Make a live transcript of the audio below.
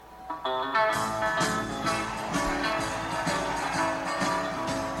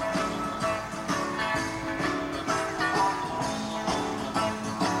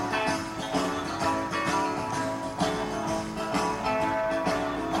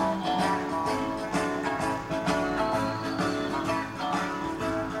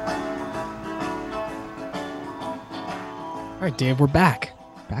All right, Dave, we're back.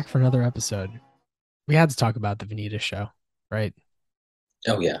 Back for another episode. We had to talk about the Veneta show, right?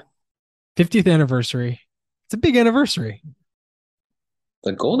 Oh yeah, 50th anniversary. It's a big anniversary.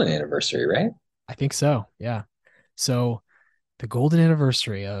 the golden anniversary, right? I think so. Yeah. So, the golden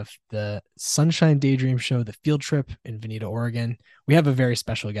anniversary of the Sunshine Daydream show, the field trip in Veneta, Oregon. We have a very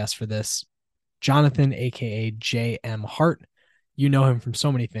special guest for this, Jonathan, aka J.M. Hart. You know him from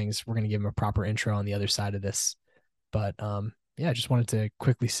so many things. We're going to give him a proper intro on the other side of this. But yeah, I just wanted to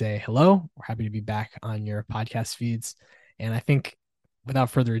quickly say hello. We're happy to be back on your podcast feeds. And I think without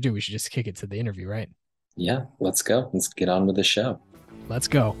further ado, we should just kick it to the interview, right? Yeah, let's go. Let's get on with the show. Let's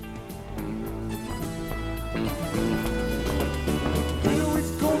go. You know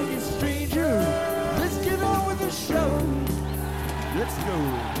it's gonna get stranger. Let's get on with the show. Let's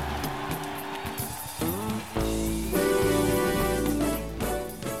go.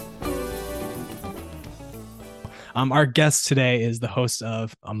 Our guest today is the host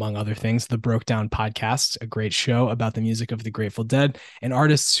of, among other things, the Broke Down podcast, a great show about the music of the Grateful Dead and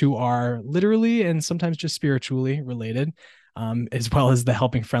artists who are literally and sometimes just spiritually related, as well as the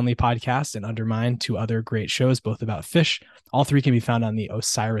Helping Friendly podcast and Undermine, two other great shows, both about fish. All three can be found on the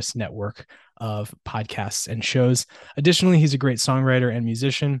Osiris network of podcasts and shows. Additionally, he's a great songwriter and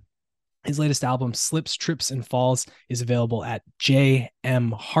musician. His latest album, Slips, Trips, and Falls, is available at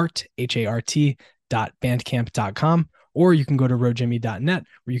jmhart, H-A-R-T, bandcamp.com, or you can go to rojimmy.net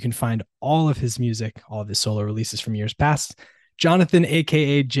where you can find all of his music, all of his solo releases from years past. Jonathan,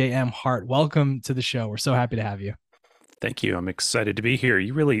 aka JM Hart, welcome to the show. We're so happy to have you. Thank you. I'm excited to be here.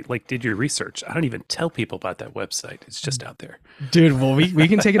 You really did your research. I don't even tell people about that website. It's just out there. Dude, well, we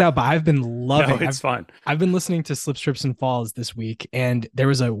can take it out, but I've been loving No, it's fine. I've been listening to Slip, Strips, and Falls this week, and there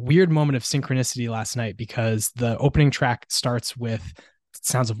was a weird moment of synchronicity last night because the opening track starts with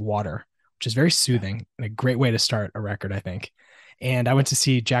sounds of water, which is very soothing and a great way to start a record, I think. And I went to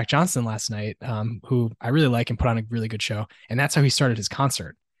see Jack Johnson last night, who I really like and put on a really good show. And that's how he started his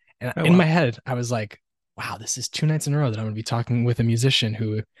concert. And Oh in my well. head, I was like, wow, this is two nights in a row that I'm going to be talking with a musician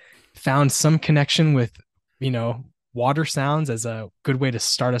who found some connection with, water sounds as a good way to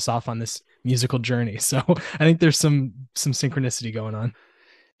start us off on this musical journey. So I think there's some synchronicity going on.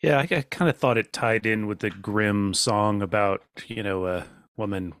 Yeah, I kind of thought it tied in with the grim song about, a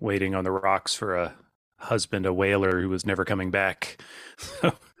woman waiting on the rocks for a husband, a whaler who was never coming back. So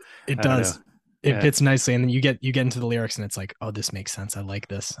It I don't know. does. It Yeah. fits nicely, and then you get into the lyrics, and it's like, oh, this makes sense. I like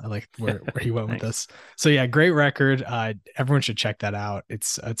this. I like where he went with Thanks. this. So yeah, great record. Everyone should check that out.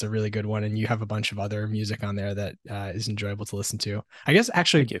 It's a really good one, and you have a bunch of other music on there that is enjoyable to listen to. I guess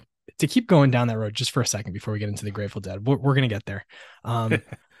actually Thank you. to keep going down that road just for a second before we get into the Grateful Dead, we're gonna get there. Um,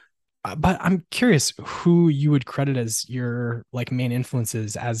 but I'm curious who you would credit as your like main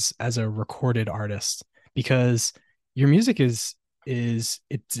influences as a recorded artist, because your music is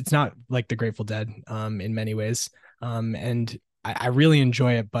it's not like the Grateful Dead in many ways, and I really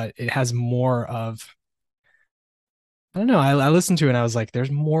enjoy it, but it has more of, I don't know. I listened to it and I was like,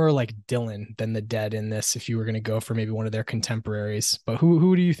 there's more like Dylan than the Dead in this. If you were going to go for maybe one of their contemporaries, but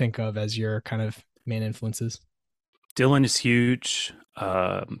who do you think of as your kind of main influences? Dylan is huge.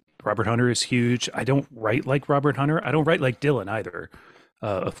 Robert Hunter is huge. I don't write like Robert Hunter. I don't write like Dylan either,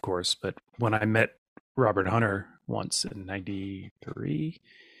 of course. But when I met Robert Hunter once in '93,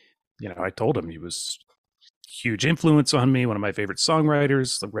 I told him he was huge influence on me, one of my favorite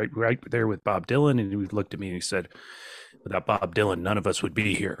songwriters, right there with Bob Dylan. And he looked at me and he said, "Without Bob Dylan, none of us would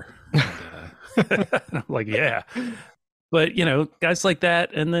be here." And, I'm like, yeah. But guys like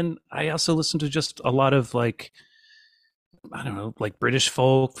that. And then I also listen to just a lot of like, I don't know, like British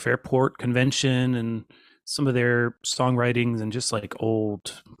folk, Fairport Convention, and some of their songwritings and just like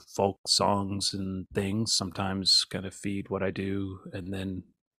old folk songs and things sometimes kind of feed what I do. And then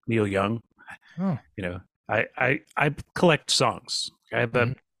Neil Young, Oh, you know, I collect songs. I have a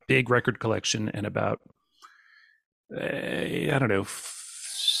mhm, big record collection, and about I don't know,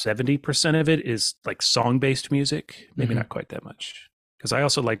 70% of it is like song based music. Maybe mhm. not quite that much, because I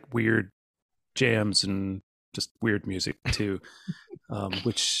also like weird jams and just weird music too,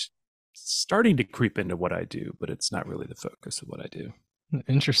 which starting to creep into what I do, but it's not really the focus of what I do.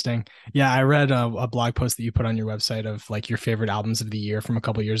 Interesting. Yeah, I read a blog post that you put on your website of like your favorite albums of the year from a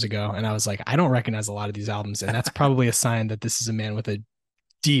couple years ago, and I was like, I don't recognize a lot of these albums, and that's probably a sign that this is a man with a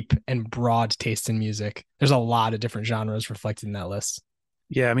deep and broad taste in music. There's a lot of different genres reflected in that list.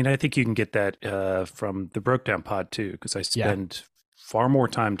 Yeah, I mean, I think you can get that from the Broke Down Pod too, because I Yeah. spend far more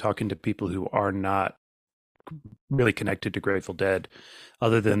time talking to people who are not really connected to Grateful Dead,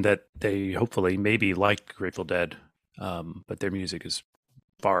 other than that they hopefully maybe like Grateful Dead, but their music is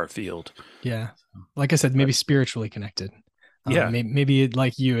far afield. Yeah. Like I said, But maybe spiritually connected. Yeah. Maybe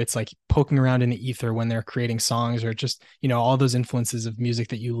like you, it's like poking around in the ether when they're creating songs, or just, all those influences of music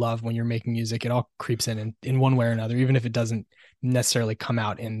that you love when you're making music. It all creeps in one way or another, even if it doesn't necessarily come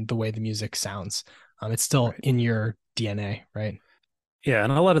out in the way the music sounds. It's still Right. in your DNA, right? Yeah,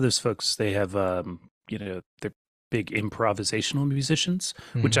 and a lot of those folks, they have, they're big improvisational musicians,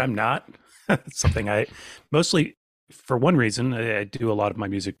 which Mhm. I'm not. Something I mostly, for one reason, I do a lot of my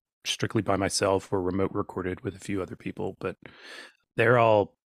music strictly by myself or remote recorded with a few other people, but they're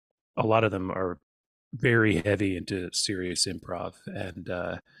all, a lot of them are very heavy into serious improv, and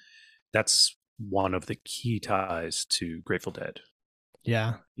that's one of the key ties to Grateful Dead.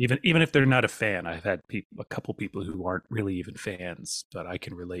 Yeah. Even if they're not a fan, I've had a couple people who aren't really even fans, but I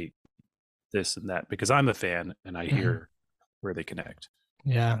can relate this and that because I'm a fan and I Mhm. hear where they connect.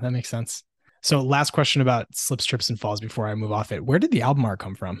 Yeah, that makes sense. So, last question about slips, trips, and falls before I move off it. Where did the album art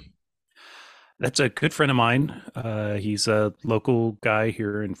come from? That's a good friend of mine. He's a local guy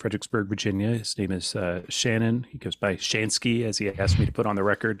here in Fredericksburg, Virginia. His name is Shannon. He goes by Shansky, as he asked me to put on the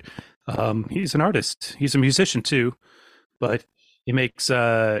record. He's an artist. He's a musician too, but he makes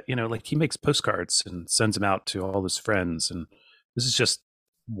like he makes postcards and sends them out to all his friends. And this is just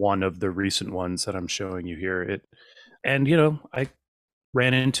one of the recent ones that I'm showing you here. And I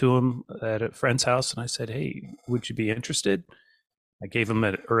ran into him at a friend's house and I said, "Hey, would you be interested?" I gave him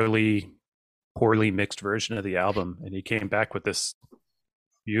an early, poorly mixed version of the album, and he came back with this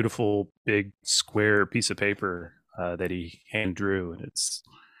beautiful, big, square piece of paper that he hand drew, and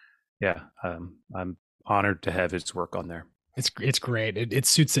I'm honored to have his work on there. It's great. It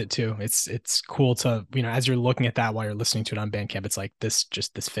suits it too. It's cool to, as you're looking at that while you're listening to it on Bandcamp, it's like this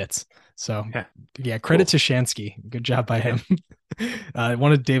fits. So Yeah, yeah, credit cool. to Shansky. Good job by Yeah, him.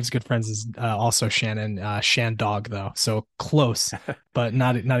 One of Dave's good friends is also Shannon, Shan Dog though. So close, but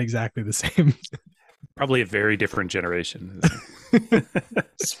not exactly the same. probably a very different generation.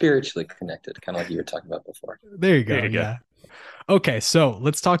 Spiritually connected, kind of like you were talking about before. There you There go. you go. Yeah. Okay, so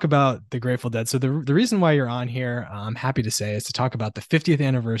let's talk about the Grateful Dead. So the reason why you're on here, I'm happy to say, is to talk about the 50th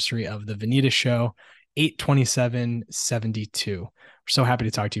anniversary of the Veneta show, 8/27/72. We're so happy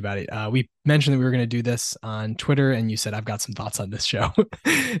to talk to you about it. We mentioned that we were going to do this on Twitter, and you said, I've got some thoughts on this show.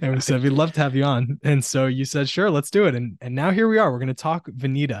 And we said, we'd love to have you on. And so you said, sure, let's do it. And now here we are. We're going to talk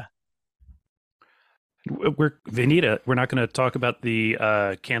Veneta. We're Veneta. We're not going to talk about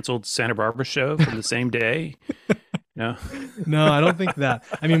the canceled Santa Barbara show from the same day. No. No, I don't think that.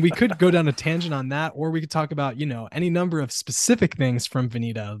 I mean, we could go down a tangent on that, or we could talk about, any number of specific things from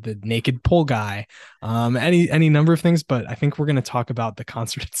Veneta, the naked pole guy, any number of things. But I think we're going to talk about the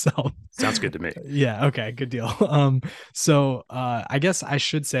concert itself. Sounds good to me. Yeah. Okay. Good deal. So I guess I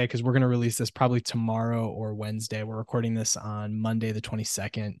should say, because we're going to release this probably tomorrow or Wednesday. We're recording this on Monday, the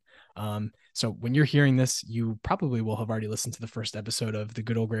 22nd. So when you're hearing this, you probably will have already listened to the first episode of the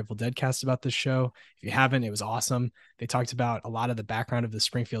Good Old Grateful Dead cast about this show. If you haven't, it was awesome. They talked about a lot of the background of the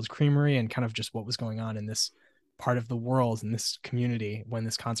Springfield Creamery and kind of just what was going on in this part of the world and this community when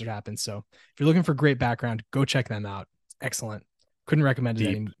this concert happened. So if you're looking for great background, go check them out. It's excellent. Couldn't recommend it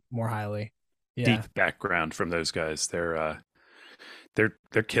any more highly. Yeah. Deep background from those guys. They're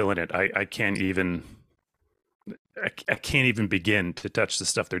killing it. I can't even begin to touch the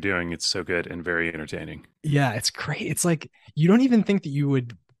stuff they're doing. It's so good and very entertaining. Yeah, it's great. It's like you don't even think that you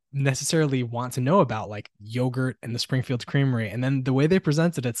would necessarily want to know about like yogurt and the Springfield Creamery. And then the way they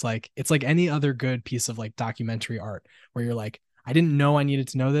present it, it's like any other good piece of like documentary art where you're like, I didn't know I needed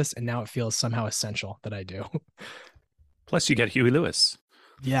to know this, and now it feels somehow essential that I do. Plus, you get Huey Lewis.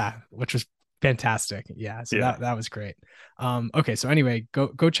 Yeah, which was fantastic. Yeah, so Yeah. that was great. Okay, so anyway,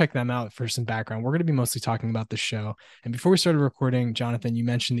 go check them out for some background. We're going to be mostly talking about the show. And before we started recording, Jonathan, you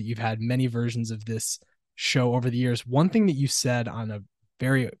mentioned that you've had many versions of this show over the years. One thing that you said on a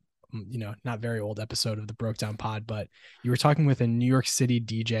very not very old episode of the Broke Down Pod, but you were talking with a New York City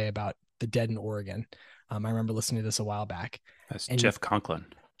DJ about the Dead in Oregon. I remember listening to this a while back. That's And Jeff Conklin.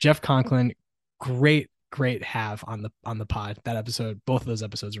 Jeff Conklin, great have on the pod. That episode, both of those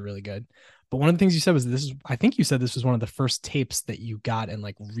episodes are really good. But one of the things you said was I think you said this was one of the first tapes that you got and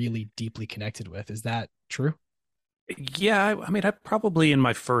like really deeply connected with. Is that true? Yeah, I mean, I probably in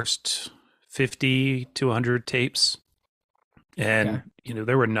my first 50 to 100 tapes. And, Okay.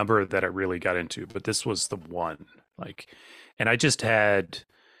 there were a number that I really got into, but this was the one. And I just had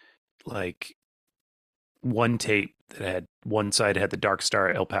like one tape that had one side had the Dark Star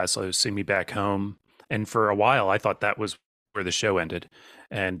El Paso Sing Me Back Home. And for a while, I thought that was where the show ended.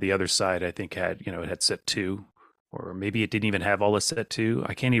 And the other side, I think, had, it had set two, or maybe it didn't even have all of set two.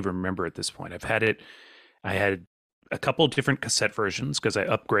 I can't even remember at this point. I had a couple different cassette versions because I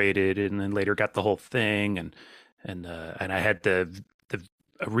upgraded and then later got the whole thing. And and I had the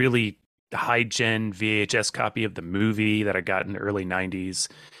a really high gen VHS copy of the movie that I got in the early '90s,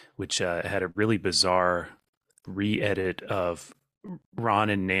 which had a really bizarre re-edit of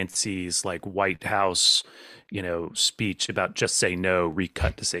Ron and Nancy's like White House, speech about just say no,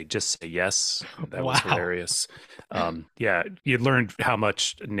 recut to say just say yes. That was Wow. hilarious. Yeah, you learned how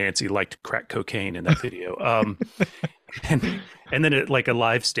much Nancy liked crack cocaine in that video. And and then like a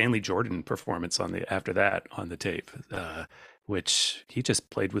live Stanley Jordan performance on the after that on the tape, which he just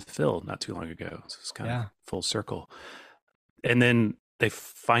played with Phil not too long ago. So it's kind of Yeah. full circle. And then they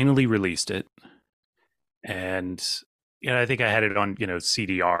finally released it, and I think I had it on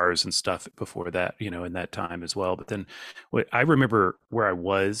CDRs and stuff before that, in that time as well. But then I remember where I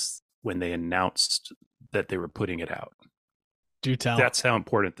was when they announced that they were putting it out. Do tell. That's how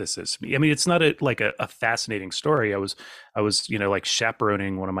important this is to me. I mean, it's not a fascinating story. I was like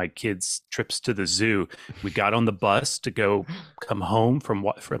chaperoning one of my kids' trips to the zoo. We got on the bus to go come home from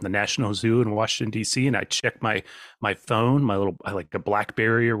the National Zoo in Washington D.C. and I checked my phone, my little like a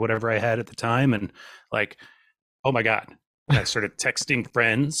BlackBerry or whatever I had at the time, and like, oh my god! And I started texting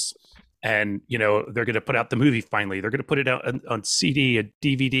friends, and they're going to put out the movie finally. They're going to put it out on CD, a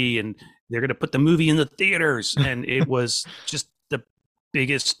DVD, and they're going to put the movie in the theaters. And it was just the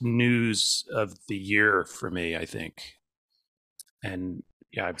biggest news of the year for me, I think. And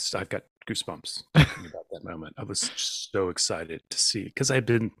yeah, I've got goosebumps talking about that moment. I was so excited to see, because I've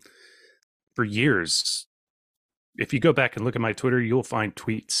been for years. If you go back and look at my Twitter, you'll find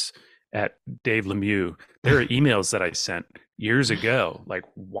tweets at Dave Lemieux. There are emails that I sent years ago, like,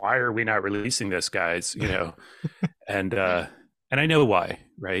 why are we not releasing this, guys? And I know why,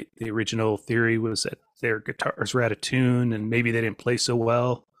 right? The original theory was that their guitars were out of tune and maybe they didn't play so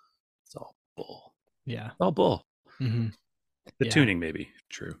well. It's all bull. Yeah. All bull. Mm-hmm. The Yeah. tuning, maybe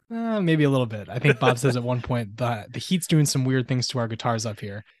true. Maybe a little bit. I think Bob says at one point the heat's doing some weird things to our guitars up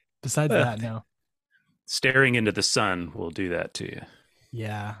here. Besides that, no. Staring into the sun will do that to you.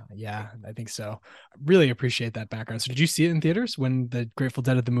 Yeah, I think so. Really appreciate that background. So did you see it in theaters when the Grateful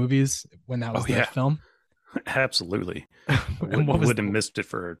Dead at the movies, when that was the film? Absolutely. And Wouldn't have missed it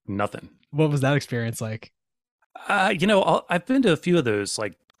for nothing. What was that experience like? I've been to a few of those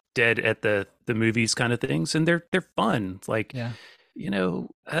like Dead at the movies kind of things, and they're fun. Like, Yeah.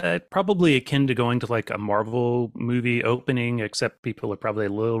 Probably akin to going to like a Marvel movie opening, except people are probably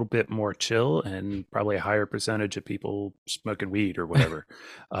a little bit more chill and probably a higher percentage of people smoking weed or whatever.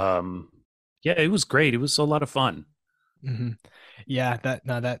 Yeah, it was great. It was a lot of fun. Mm-hmm. Yeah,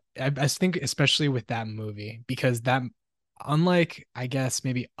 I think especially with that movie, because that, unlike I guess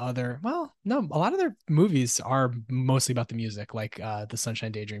maybe other, well, no, a lot of their movies are mostly about the music, like the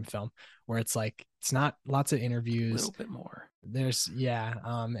Sunshine Daydream film, where it's like it's not lots of A interviews. little bit more. There's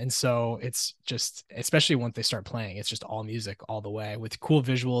and so it's just, especially once they start playing, it's just all music all the way with cool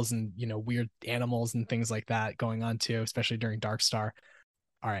visuals and weird animals and things like that going on too, especially during Dark Star.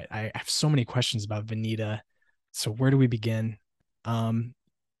 All right, I have so many questions about Veneta. So where do we begin? Um,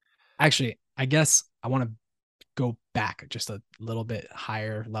 Actually, I guess I want to go back just a little bit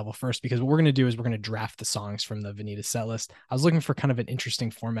higher level first, because what we're going to do is we're going to draft the songs from the Veneta set list. I was looking for kind of an interesting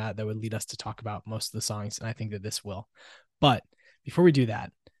format that would lead us to talk about most of the songs, and I think that this will. But before we do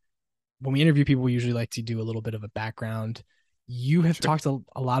that, when we interview people, we usually like to do a little bit of a background. You have talked a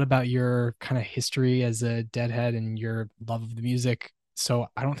lot about your kind of history as a Deadhead and your love of the music. So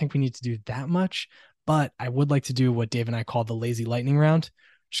I don't think we need to do that much, but I would like to do what Dave and I call the lazy lightning round.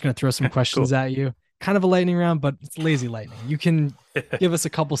 Just going to throw some questions Cool. at you. Kind of a lightning round, but it's lazy lightning. You can give us a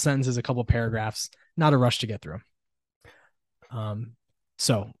couple sentences, a couple paragraphs, not a rush to get through.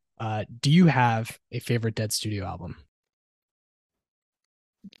 Do you have a favorite Dead studio album?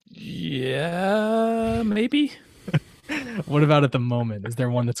 Yeah, maybe. What about at the moment? Is there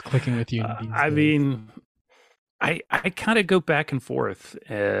one that's clicking with you? I mean, I kind of go back and forth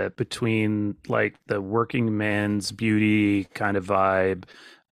between like the working man's beauty kind of vibe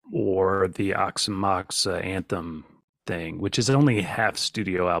or the Oxymox anthem thing, which is only half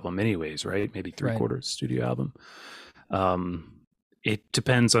studio album anyways, right? Maybe three-quarters studio album. It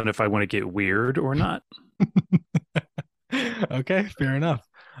depends on if I want to get weird or not. Okay, fair enough.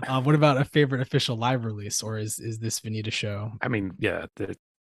 What about a favorite official live release, or is this Veneta show? I mean, yeah,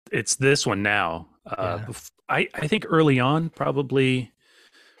 it's this one now. Yeah. I think early on, probably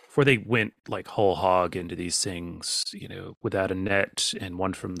before they went like whole hog into these things, Without a Net and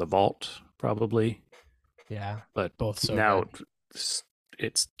One from the Vault, probably. Yeah, But both so now good.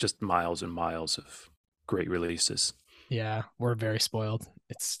 it's just miles and miles of great releases. Yeah, we're very spoiled.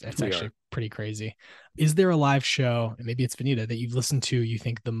 It's We actually are. pretty crazy. Is there a live show, and maybe it's Veneta, that you've listened to you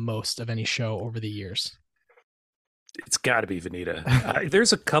think the most of any show over the years? It's got to be Veneta.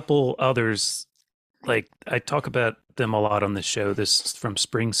 There's a couple others, like I talk about them a lot on the show. This is from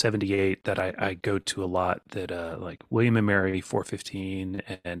Spring '78 that I go to a lot. That like William and Mary 415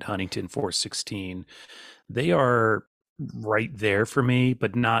 and Huntington 416. They are right there for me,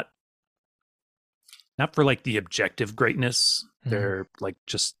 but not for like the objective greatness. Mhm. They're like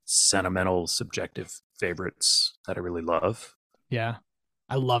just sentimental, subjective favorites that I really love. Yeah.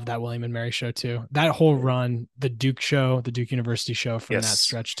 I love that William and Mary show too. That whole run, the Duke show, the Duke University show from that Yes.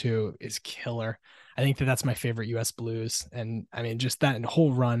 stretch too is killer. I think that that's my favorite US blues. And I mean, just that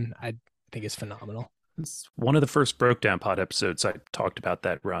whole run, I think is phenomenal. It's one of the first Broke Down Pod episodes I talked about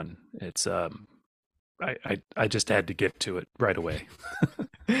that run. It's I just had to get to it right away.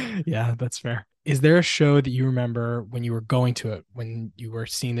 Yeah, that's fair. Is there a show that you remember when you were going to it, when you were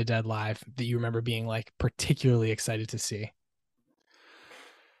seeing the Dead live, that you remember being like particularly excited to see?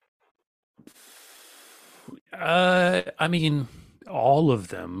 I mean, all of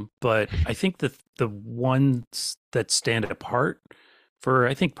them, but I think the ones that stand apart for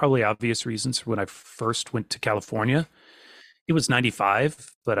I think probably obvious reasons when I first went to California. It was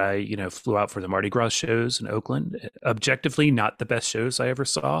 95, but I, flew out for the Mardi Gras shows in Oakland. Objectively, not the best shows I ever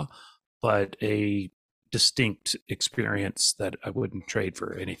saw, but a distinct experience that I wouldn't trade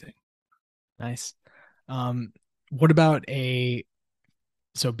for anything. Nice. Um, what about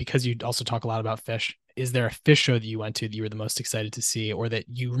so because you also talk a lot about fish, is there a fish show that you went to that you were the most excited to see, or that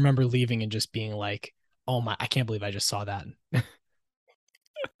you remember leaving and just being like, oh my, I can't believe I just saw that?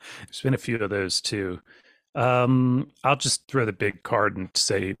 There's been a few of those too. I'll just throw the big card and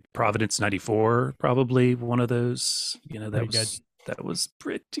say Providence 94, probably one of those. Pretty good. That was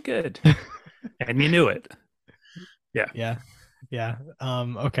pretty good. And you knew it. Yeah. Yeah. Yeah.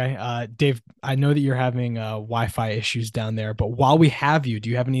 Okay. Dave, I know that you're having Wi-Fi issues down there, but while we have you, do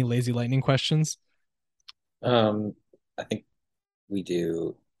you have any lazy lightning questions? I think we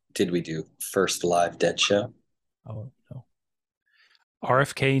do. Did we do first live Dead show? Oh no.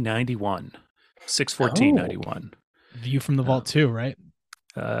 RFK 91, 614 Oh, 91. View from the Vault um, too, right?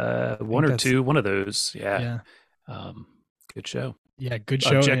 One or that's two, one of those. Yeah. yeah. Um, good show. Yeah, good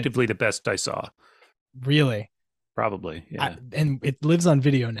show. Objectively the best I saw. Really. Probably. Yeah. And it lives on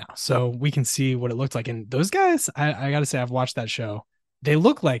video now, so we can see what it looked like. And those guys, I gotta say, I've watched that show. They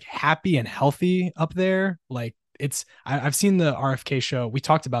look like happy and healthy up there. Like I've seen the RFK show. We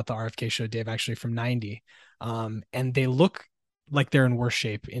talked about the RFK show, Dave, actually from '90, and they look like they're in worse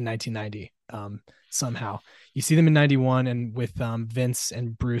shape in 1990. Somehow, you see them in '91, and with Vince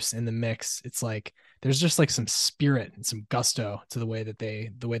and Bruce in the mix, it's like there's just like some spirit and some gusto to the way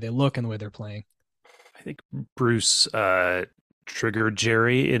they look and the way they're playing. I think Bruce triggered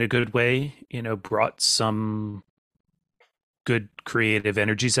Jerry in a good way, brought some good creative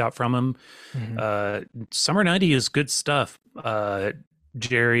energies out from him. Summer 90 is good stuff.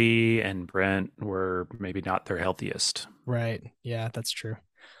 Jerry and Brent were maybe not their healthiest. Right. Yeah, that's true.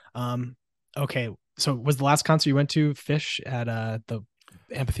 Okay. So was the last concert you went to Fish at the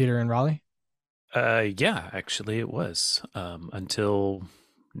amphitheater in Raleigh? Yeah, actually it was. Until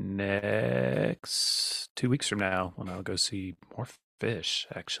next 2 weeks from now when I'll go see more Fish,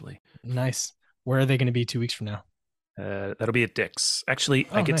 actually. Nice. Where are they going to be 2 weeks from now? That'll be at Dick's. Actually,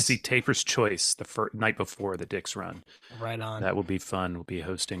 Oh, I get nice. to see Taper's Choice the night before the Dick's run. Right on. That will be fun. We'll be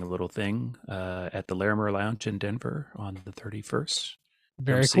hosting a little thing at the Larimer Lounge in Denver on the 31st.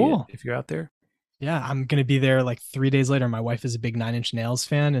 Very see it cool. if you're out there. Yeah, I'm going to be there like 3 days later. My wife is a big Nine Inch Nails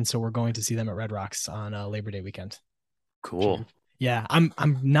fan, and so we're going to see them at Red Rocks on Labor Day weekend. Cool. Yeah, I'm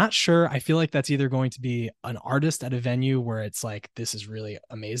not sure. I feel like that's either going to be an artist at a venue where it's like this is really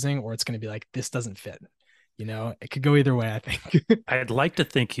amazing, or it's going to be like this doesn't fit. It could go either way, I think. I'd like to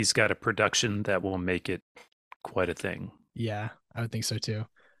think he's got a production that will make it quite a thing. Yeah, I would think so too.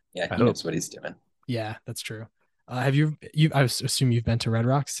 yeah, I he knows what he's doing. Yeah, that's true. Have you? I assume you've been to Red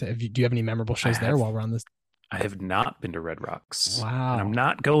Rocks. Do you have any memorable shows there while we're on this? I have not been to Red Rocks. Wow. And I'm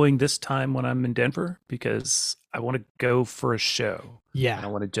not going this time when I'm in Denver because I want to go for a show. Yeah. I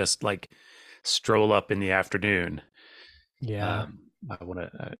want to just like stroll up in the afternoon. Yeah. I want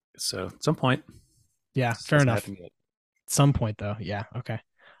to, so at some point. Yeah. Fair enough. At some point though. Yeah. Okay.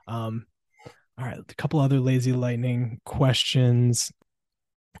 All right. A couple other lazy lightning questions.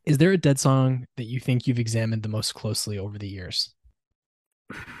 Is there a Dead song that you think you've examined the most closely over the years?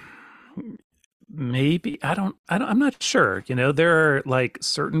 Maybe I'm not sure. There are like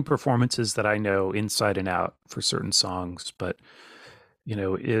certain performances that I know inside and out for certain songs, but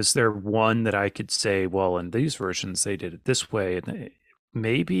is there one that I could say, well, in these versions they did it this way? And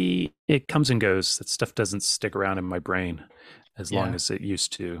maybe it comes and goes. That stuff doesn't stick around in my brain as long as it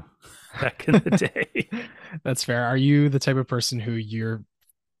used to. back in the day. That's fair. Are you the type of person who your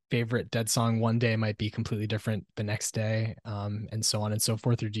favorite Dead song one day might be completely different the next day, and so on and so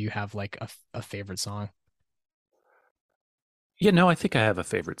forth? Or do you have like a favorite song? Yeah, no, I think I have a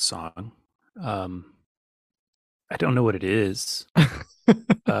favorite song. Um, I don't know what it is.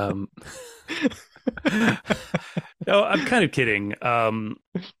 Um, no, I'm kind of kidding.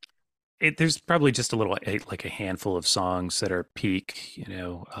 There's probably just like a handful of songs that are peak, you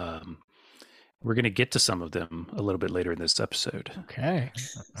know. We're going to get to some of them a little bit later in this episode. Okay.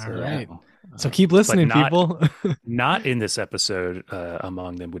 All Yeah. right. So keep But listening, people. not in this episode.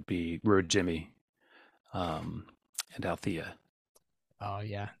 Among them would be Road Jimmy, and Althea. Oh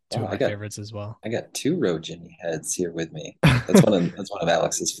yeah, two Oh, of my favorites as well. I got two Road Jimmy heads here with me. That's one of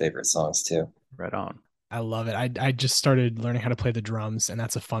Alex's favorite songs too. Right on. I love it. I just started learning how to play the drums, and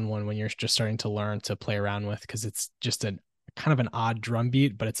that's a fun one when you're just starting to learn to play around with, because it's just a kind of an odd drum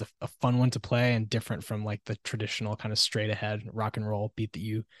beat, but it's a fun one to play and different from like the traditional kind of straight ahead rock and roll beat that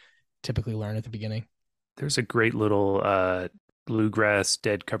you typically learn at the beginning. There's a great little bluegrass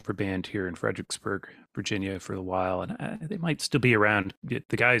dead cover band here in Fredericksburg, Virginia, for a while, and they might still be around. The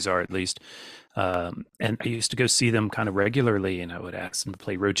guys are, at least. And I used to go see them kind of regularly, and I would ask them to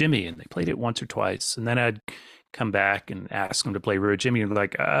play Road Jimmy, and they played it once or twice, and then I'd come back and ask them to play Road Jimmy, and they're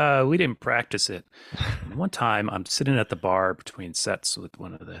like, we didn't practice it. And one time, I'm sitting at the bar between sets with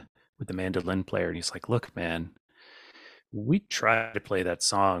with the mandolin player, and he's like, "Look, man, we tried to play that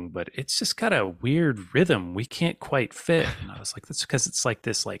song, but it's just got a weird rhythm we can't quite fit." And I was like, "That's because it's like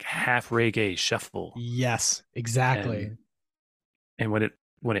this like half reggae shuffle." Yes, exactly. And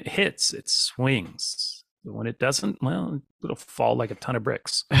when it hits, it swings. But when it doesn't, well, it'll fall like a ton of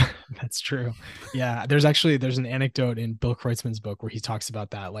bricks. That's true. Yeah, there's an anecdote in Bill Kreutzmann's book where he talks about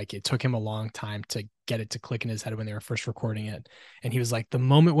that. Like, it took him a long time to get it to click in his head when they were first recording it, and he was like, the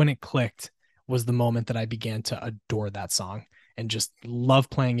moment when it clicked was the moment that I began to adore that song and just love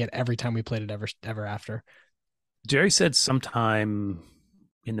playing it every time we played it ever after. Jerry said sometime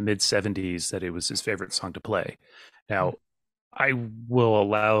in the mid 70s that it was his favorite song to play. Now, I will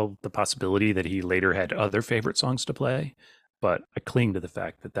allow the possibility that he later had other favorite songs to play, but I cling to the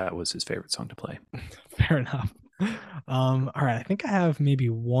fact that that was his favorite song to play. Fair enough. All right. I think I have maybe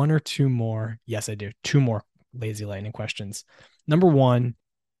one or two more. Yes, I do. Two more Lazy Lightning questions. Number one,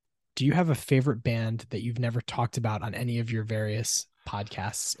 do you have a favorite band that you've never talked about on any of your various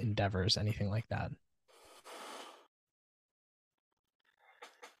podcasts, endeavors, anything like that?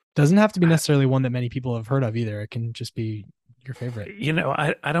 Doesn't have to be necessarily one that many people have heard of either. It can just be your favorite. You know,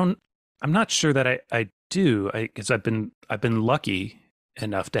 I'm not sure that I do, because I've been lucky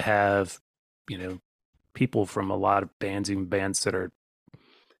enough to have, you know, people from a lot of bands, even bands that are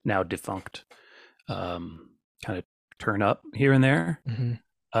now defunct, kind of turn up here and there.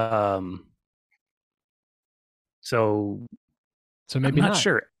 Mm-hmm. So maybe I'm not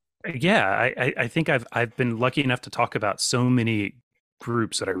sure. Yeah, I think I've been lucky enough to talk about so many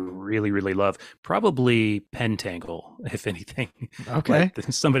groups that I really, really love. Probably Pentangle, if anything. Okay.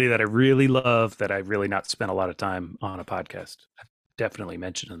 Like, somebody that I really love that I've really not spent a lot of time on a podcast. I've definitely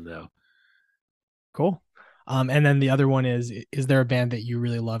mentioned them though. Cool. And then the other one is there a band that you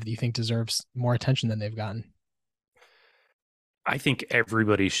really love that you think deserves more attention than they've gotten? I think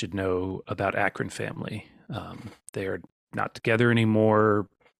everybody should know about Akron Family. They are not together anymore.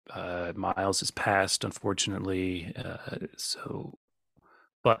 Miles has passed, unfortunately.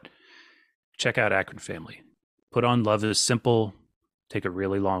 But check out Akron Family. Put on Love is Simple. Take a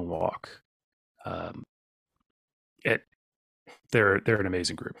really long walk. They're an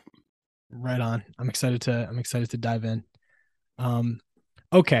amazing group. Right on. I'm excited to dive in.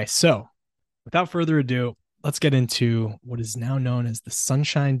 Okay, so without further ado, let's get into what is now known as the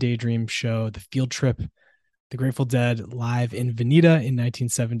Sunshine Daydream Show, the field trip, the Grateful Dead live in Veneta in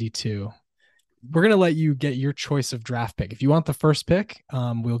 1972. We're going to let you get your choice of draft pick. If you want the first pick,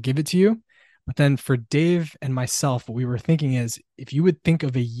 we'll give it to you. But then for Dave and myself, what we were thinking is, if you would think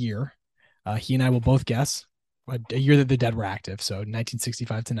of a year, he and I will both guess a year that the Dead were active. So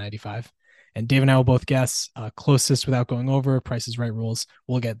 1965 to 95. And Dave and I will both guess closest without going over. Price is Right rules.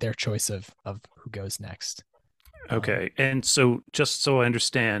 We'll get their choice of who goes next. Okay. And so just so I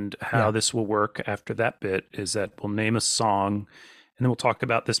understand how this will work after that bit, is that we'll name a song and then we'll talk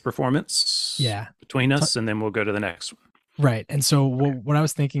about this performance between us, and then we'll go to the next one. Right. And so what I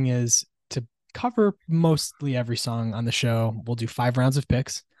was thinking is, to cover mostly every song on the show, we'll do 5 rounds of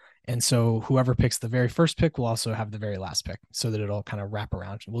picks. And so whoever picks the very first pick will also have the very last pick, so that it'll kind of wrap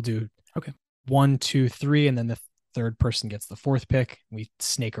around. We'll do 1, 2, 3, and then the third person gets the fourth pick. We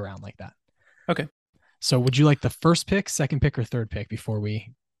snake around like that. Okay. So would you like the first pick, second pick, or third pick before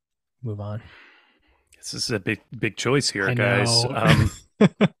we move on? This is a big choice here, I guys. know.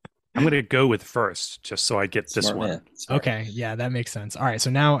 I'm going to go with first, just so I get this Smart one. man. Smart. Okay, yeah, that makes sense. All right, so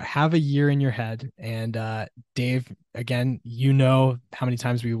now have a year in your head, and Dave, again, you know how many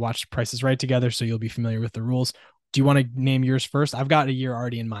times we watched Price is Right together, so you'll be familiar with the rules. Do you want to name yours first? I've got a year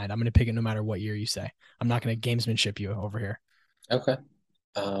already in mind. I'm going to pick it no matter what year you say. I'm not going to gamesmanship you over here. Okay.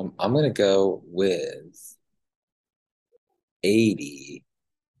 I'm gonna go with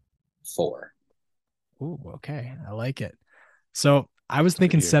 84. Ooh, okay, I like it. So I was It's a good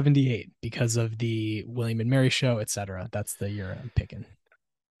thinking year. 78 because of the William and Mary show, etc. That's the year I'm picking.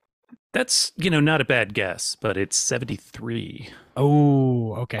 That's, not a bad guess, but it's 73.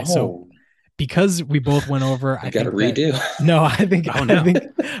 Oh, okay. So Oh, because we both went over, we I got to think that redo. no, I think Oh, I no. think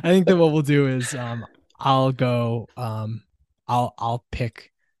I think that what we'll do is I'll go I'll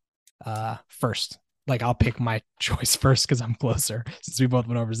pick first. Like I'll pick my choice first because I'm closer since we both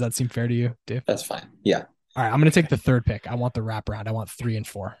went over. Does that seem fair to you, Dave? That's fine. Yeah. All right, I'm gonna take Okay. the third pick. I want the wraparound. I want 3 and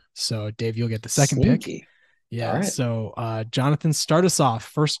 4. So Dave, you'll get the second pick. Sneaky. All Yeah. right. So Jonathan, start us off.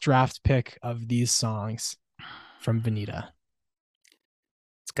 First draft pick of these songs from Veneta.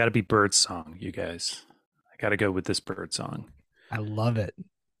 It's got to be Bird Song, you guys. I got to go with this Bird Song. I love it.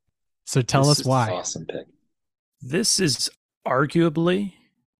 So tell This us is why. Awesome pick. This is arguably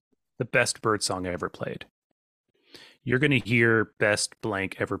the best Bird Song ever played. You're going to hear best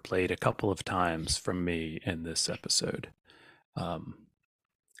blank ever played a couple of times from me in this episode.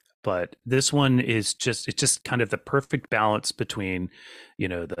 But this one is it's just kind of the perfect balance between,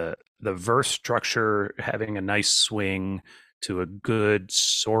 the verse structure having a nice swing to a good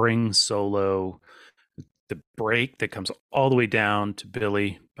soaring solo, the break that comes all the way down to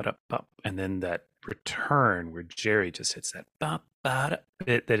Billy, and then that return where Jerry just hits that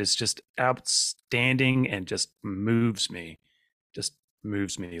bit that is just outstanding and just moves me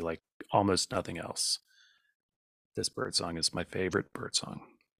like almost nothing else. This Bird Song is my favorite Bird Song.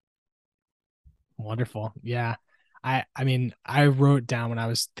 Wonderful. Yeah. I mean, I wrote down when I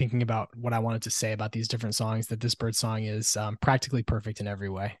was thinking about what I wanted to say about these different songs that this Bird Song is practically perfect in every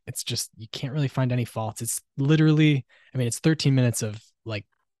way. It's just, you can't really find any faults. It's literally, I mean, it's 13 minutes of like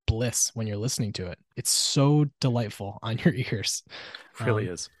bliss when you're listening to it. It's so delightful on your ears. It really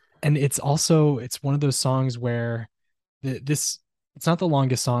is. And it's also, it's one of those songs where this, it's not the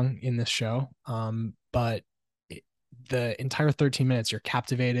longest song in this show, but the entire 13 minutes you're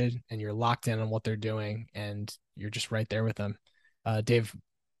captivated and you're locked in on what they're doing and you're just right there with them. Dave,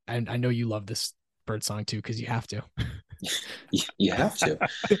 I know you love this Bird Song too because you have to. You have to.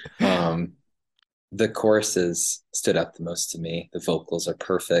 The choruses stood out the most to me. The vocals are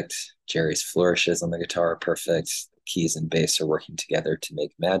perfect. Jerry's flourishes on the guitar are perfect. Keys and bass are working together to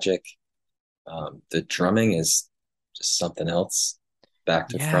make magic. The drumming is just something else, back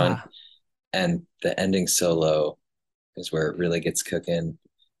to front. And the ending solo is where it really gets cooking.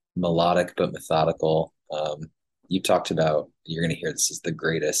 Melodic but methodical. You talked about, you're going to hear this is the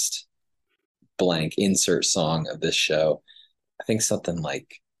greatest blank insert song of this show. I think something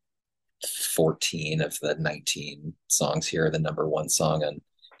like 14 of the 19 songs here are the number one song on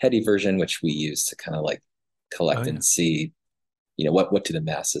Heady version, which we use to kind of like collect and see, what do the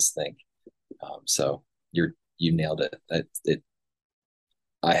masses think. So you nailed it.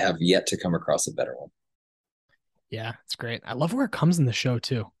 I have yet to come across a better one. Yeah, it's great. I love where it comes in the show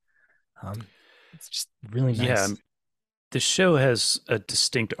too. It's just really nice. Yeah, the show has a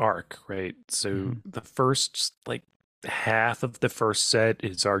distinct arc, right? So the first half of the first set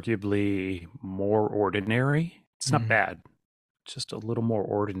is arguably more ordinary. It's not bad, just a little more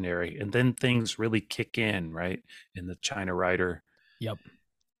ordinary. And then things really kick in, right? In the China Rider. Yep.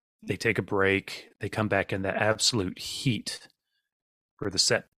 They take a break. They come back in the absolute heat for the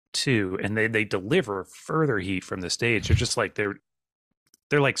set two, and they deliver further heat from the stage. They're just like they're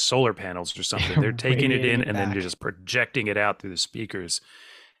like solar panels or something. They're taking it in and then they're just projecting it out through the speakers.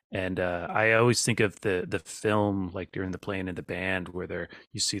 And I always think of the film, like during the playing in the band, where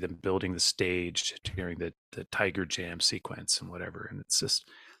you see them building the stage during the Tiger Jam sequence and whatever. And it's just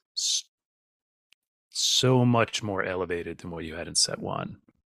so much more elevated than what you had in set one.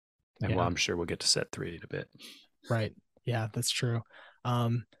 And well, I'm sure we'll get to set three in a bit. Right. Yeah, that's true.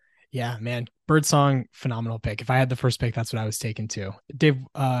 Yeah, man, Bird Song, phenomenal pick. If I had the first pick, that's what I was taking too. Dave,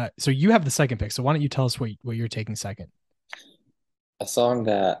 so you have the second pick. So why don't you tell us what you're taking second? A song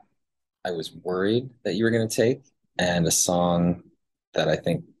that I was worried that you were going to take, and a song that I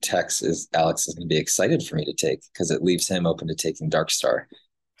think Alex is going to be excited for me to take because it leaves him open to taking Dark Star.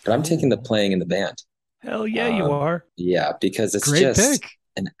 But I'm taking the Playing in the Band. Hell yeah, you are. Yeah, because it's great just pick.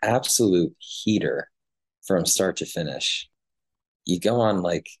 An absolute heater from start to finish. You go on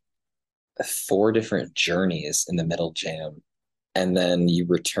like four different journeys in the middle jam, and then you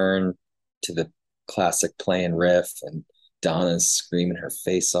return to the classic playing riff, and Donna's screaming her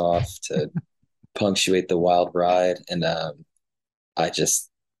face off to punctuate the wild ride. And I just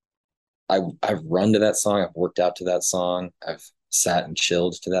I've run to that song, I've worked out to that song, I've sat and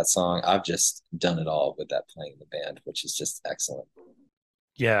chilled to that song. I've just done it all with that playing in the band, which is just excellent.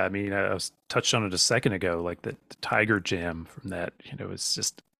 Yeah, I mean, I was touched on it a second ago, like the Tiger Jam from that, it's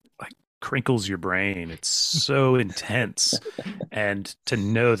just like crinkles your brain. It's so intense. And to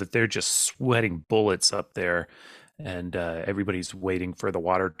know that they're just sweating bullets up there and everybody's waiting for the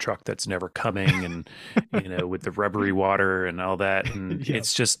water truck that's never coming and, with the rubbery water and all that. And Yeah.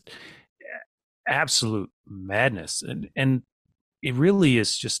 it's just absolute madness. And it really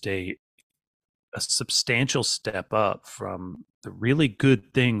is just a substantial step up from the really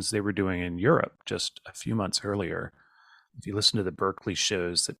good things they were doing in Europe just a few months earlier. If you listen to the Berkeley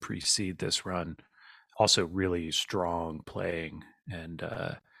shows that precede this run, also really strong playing, and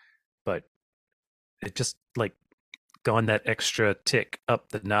but it just like gone that extra tick up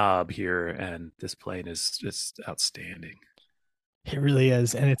the knob here, and this playing is just outstanding. It really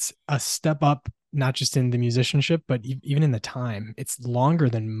is. And it's a step up, not just in the musicianship, but even in the time. It's longer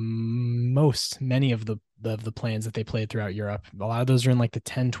than many of the plans that they played throughout Europe. A lot of those are in like the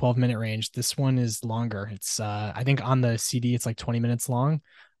 10, 12-minute range. This one is longer. It's I think on the CD it's like 20 minutes long.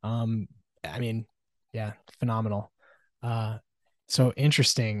 I mean, yeah, phenomenal. So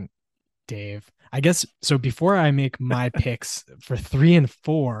interesting, Dave. I guess so before I make my picks for 3 and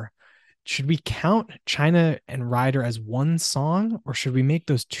 4, should we count China and Rider as one song, or should we make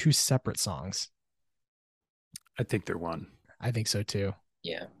those two separate songs? I think they're one. I think so too.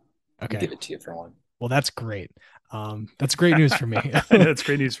 Yeah. Okay. I'll give it to you for one. Well, that's great. That's great news for me. I know it's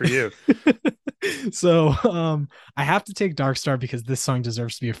great news for you. So I have to take Dark Star because this song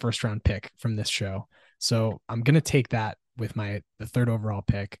deserves to be a first round pick from this show. So I'm gonna take that with the third overall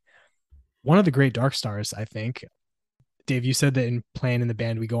pick. One of the great Dark Stars, I think. Dave, you said that in playing in the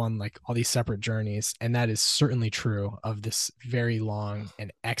band, we go on like all these separate journeys, and that is certainly true of this very long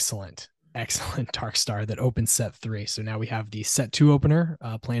and excellent Dark Star that opens set 3. So now we have the set 2 opener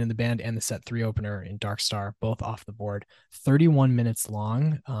playing in the band and the set 3 opener in Dark Star, both off the board, 31 minutes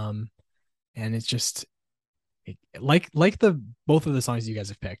long. And it's just like the both of the songs you guys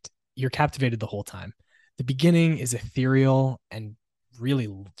have picked, you're captivated the whole time. The beginning is ethereal and really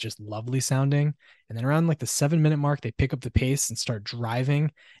just lovely sounding, and then around like the 7-minute mark they pick up the pace and start driving.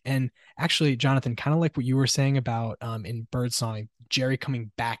 And actually, Jonathan, kind of like what you were saying about in Birdsong, Jerry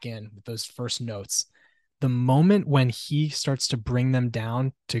coming back in with those first notes, the moment when he starts to bring them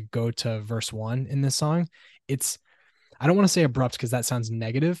down to go to verse 1 in this song, it's, I don't want to say abrupt because that sounds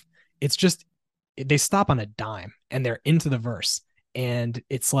negative. It's just they stop on a dime and they're into the verse, and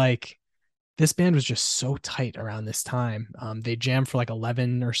it's like this band was just so tight around this time. They jam for like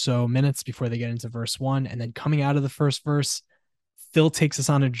 11 or so minutes before they get into verse 1. And then coming out of the first verse, Phil takes us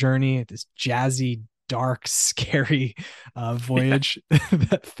on a journey, this jazzy, dark, scary voyage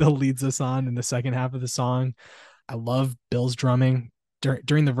that Phil leads us on in the second half of the song. I love Bill's drumming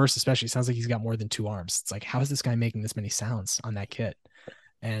during the verse, especially. It sounds like he's got more than 2 arms. It's like, how is this guy making this many sounds on that kit?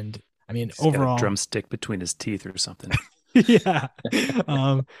 And I mean, He's overall, got a drumstick between his teeth or something. Yeah.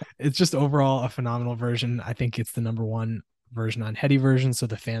 It's just overall a phenomenal version. I think it's the number 1 version on Heady Version, so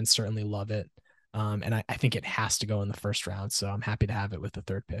the fans certainly love it. And I think it has to go in the first round, so I'm happy to have it with the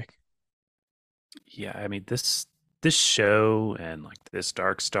third pick. Yeah, I mean this show and like this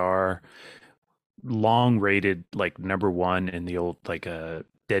Dark Star, long rated like number 1 in the old like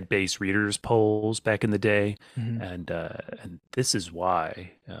dead bass readers polls back in the day. Mm-hmm. And this is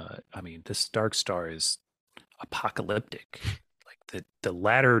why I mean this Dark Star is apocalyptic. Like the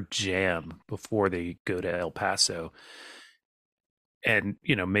latter jam before they go to El Paso, and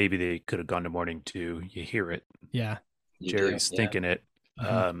maybe they could have gone to Morning Dew. You hear it. Yeah, Jerry's thinking it.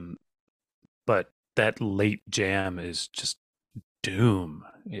 Mm-hmm. But that late jam is just doom.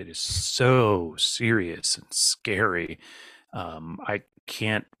 It is so serious and scary. I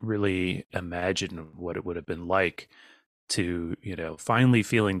can't really imagine what it would have been like to finally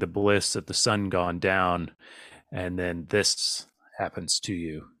feeling the bliss of the sun gone down, and then this happens to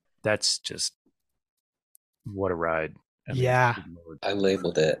you. That's just, what a ride. Yeah. I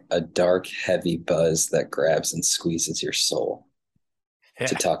labeled it a dark, heavy buzz that grabs and squeezes your soul. Yeah.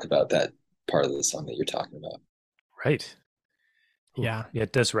 To talk about that part of the song that you're talking about. Right. Yeah. Yeah,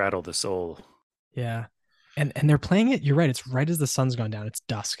 it does rattle the soul. Yeah. And they're playing it, you're right, it's right as the sun's gone down. It's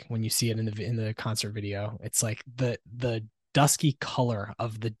dusk when you see it in the concert video. It's like the dusky color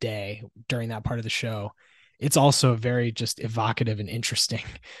of the day during that part of the show it's also very just evocative and interesting.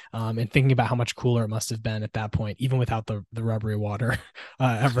 And thinking about how much cooler it must have been at that point, even without the rubbery water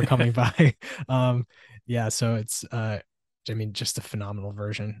ever coming by. Yeah, so it's I mean, just a phenomenal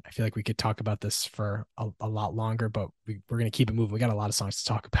version. I feel like we could talk about this for a lot longer, but we're going to keep it moving. We got a lot of songs to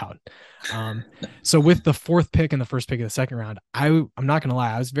talk about. So with the fourth pick and the first pick of the second round, I'm not going to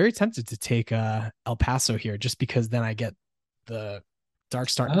lie, I was very tempted to take El Paso here, just because then I get the Dark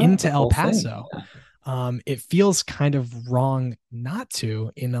Star into the El whole thing. Paso. It feels kind of wrong not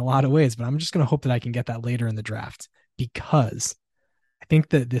to in a lot of ways, but I'm just going to hope that I can get that later in the draft, because I think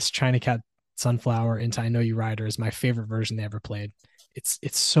that this China Cat Sunflower into I Know You Rider is my favorite version they ever played. It's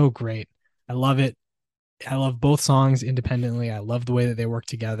so great. I love it. I love both songs independently. I love the way that they work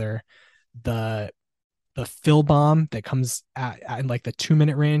together. The the fill bomb that comes at like the 2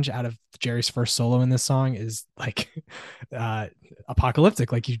 minute range out of Jerry's first solo in this song is like uh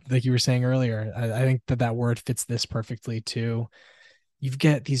apocalyptic, like you were saying earlier. I think that word fits this perfectly too. You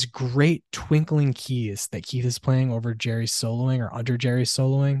get these great twinkling keys that Keith is playing over Jerry's soloing or under Jerry's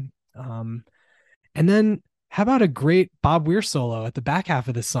soloing. And then how about a great Bob Weir solo at the back half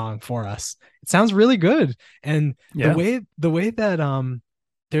of this song for us? It sounds really good. And Yeah. the way that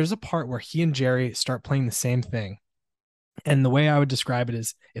there's a part where he and Jerry start playing the same thing. And the way I would describe it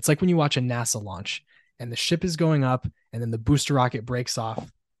is it's like when you watch a NASA launch and the ship is going up and then the booster rocket breaks off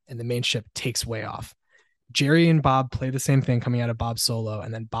and the main ship takes way off. Jerry and Bob play the same thing coming out of Bob's solo,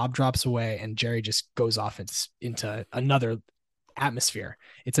 and then Bob drops away and Jerry just goes off into another atmosphere.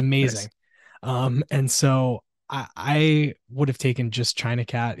 It's amazing. Nice. And so I would have taken just China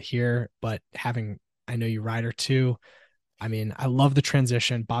Cat here, but having I Know You Rider too. I mean, I love the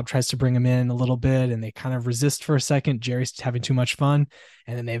transition. Bob tries to bring him in a little bit and they kind of resist for a second. Jerry's having too much fun.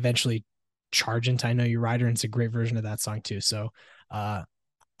 And then they eventually charge into I Know You Rider. And it's a great version of that song too. So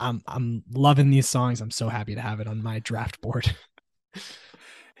I'm loving these songs. I'm so happy to have it on my draft board.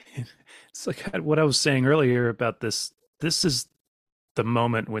 It's like what I was saying earlier about this. This is the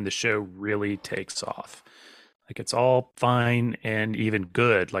moment when the show really takes off. Like it's all fine and even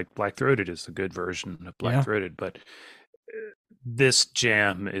good. Like Black Throated is a good version of Black Throated, but this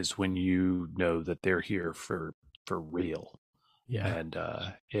jam is when you know that they're here for real. Yeah. And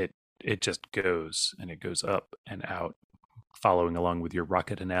it just goes and it goes up and out, following along with your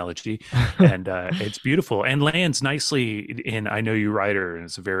rocket analogy. And it's beautiful and lands nicely in I Know You Rider, and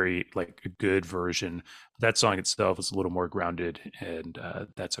it's a very like a good version. That song itself is a little more grounded, and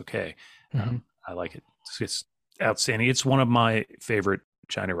that's okay. I like it. It's outstanding. It's one of my favorite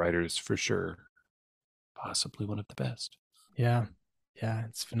China Riders for sure, possibly one of the best. Yeah,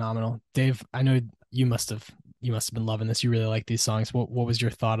 it's phenomenal. Dave, I know you must have been loving this. You really like these songs. What was your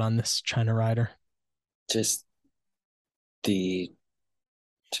thought on this China Rider? Just the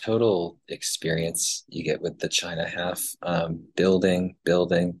total experience you get with the China half, building,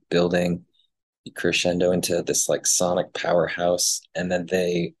 crescendo into this like sonic powerhouse, and then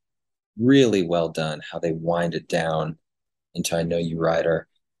they really well done how they wind it down into I Know You Rider.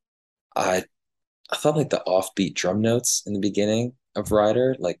 I thought like the offbeat drum notes in the beginning of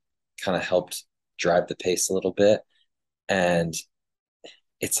Rider like kind of helped drive the pace a little bit, and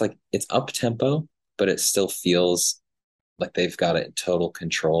it's like it's up tempo, but it still feels like they've got it in total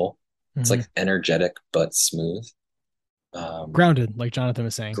control. It's like energetic but smooth. Grounded, like Jonathan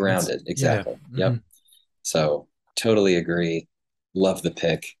was saying. Grounded, exactly. Yep. So totally agree. Love the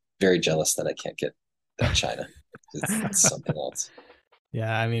pick. Very jealous that I can't get that China. It's something else.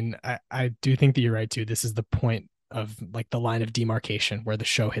 Yeah, I mean, I do think that you're right too. This is the point of like the line of demarcation where the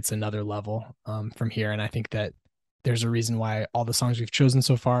show hits another level from here. And I think that there's a reason why all the songs we've chosen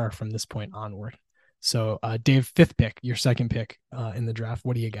so far are from this point onward. So Dave, fifth pick, your second pick in the draft.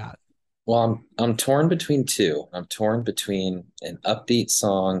 What do you got? Well, I'm torn between two. I'm torn between an upbeat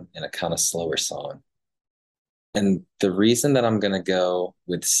song and a kind of slower song. And the reason that I'm gonna go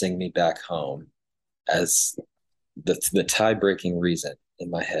with Sing Me Back Home as the tie-breaking reason in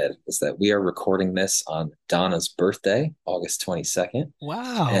my head is that we are recording this on Donna's birthday, August 22nd.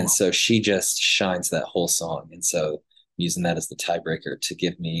 Wow. And so she just shines that whole song. And so using that as the tiebreaker to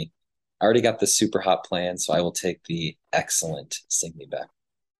give me, I already got the super hot plan, so I will take the excellent Sing Me Back.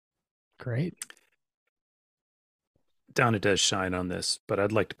 Great. Donna does shine on this, but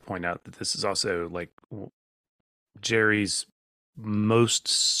I'd like to point out that this is also like Jerry's most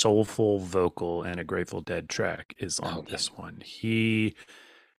soulful vocal and a Grateful Dead track is on this one. He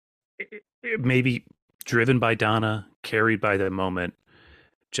maybe driven by Donna, carried by the moment,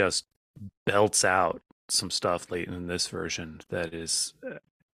 just belts out some stuff late in this version that is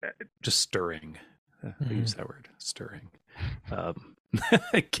just stirring. I use that word, stirring.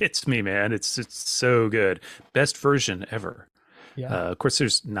 It gets me, man. It's so good. Best version ever. Yeah. Of course,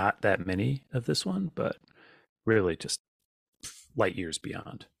 there's not that many of this one, but really just light years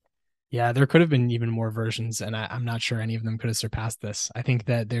beyond. Yeah, there could have been even more versions, and I'm not sure any of them could have surpassed this. I think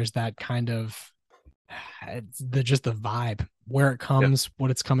that there's that kind of just the vibe where it Yeah. comes,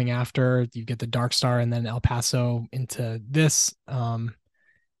 what it's coming after. You get the Dark Star and then El Paso into this.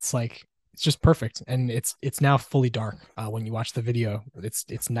 It's like it's just perfect, and it's now fully dark. When you watch the video,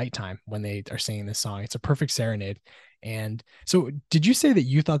 it's nighttime when they are singing this song. It's a perfect serenade. And so, did you say that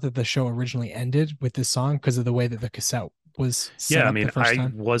you thought that the show originally ended with this song because of the way that the cassette was set Yeah, I up the mean, first I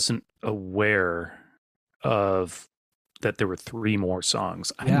time? wasn't aware of that there were three more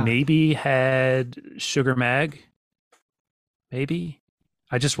songs. I Yeah. maybe had Sugar Mag, maybe.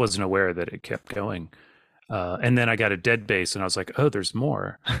 I just wasn't aware that it kept going. And then I got a dead bass and I was like, oh, there's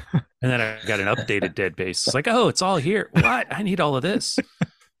more. And then I got an updated dead bass. It's like, oh, it's all here. What? I need all of this.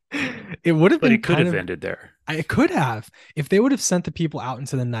 It would have But been it could kind have of ended there. I could have if they would have sent the people out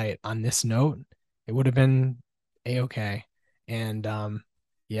into the night on this note, it would have been a-okay. And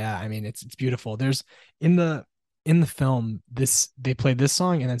yeah, I mean it's beautiful. There's in the in the film this they play this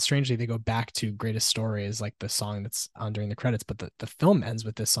song and then strangely they go back to Greatest Story as like the song that's on during the credits, but the film ends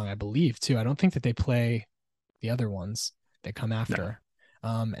with this song, I believe, too. I don't think that they play the other ones that come No, after.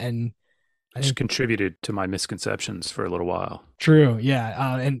 And I just think contributed to my misconceptions for a little while. true,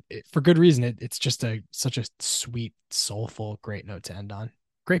 yeah, and for good reason. It's just a such a sweet, soulful, great note to end on.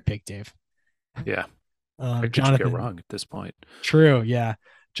 Great pick, Dave. Yeah. How could you go Jonathan, wrong at this point? true, yeah.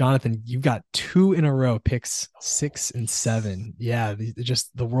 Jonathan, you've got two in a row, picks 6 and 7. Yeah,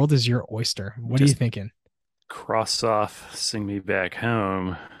 just the world is your oyster. What are you Just thinking? cross off Sing Me Back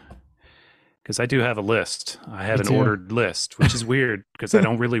Home. Because I do have a list. I have Me an too. ordered list, which is weird because I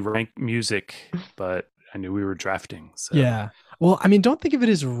don't really rank music, but I knew we were drafting. So Yeah. Well, I mean, don't think of it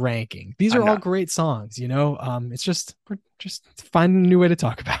as ranking. These are I'm all not. great songs, you know. It's just we're just finding a new way to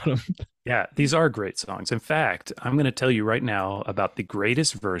talk about them. Yeah, these are great songs. In fact, I'm going to tell you right now about the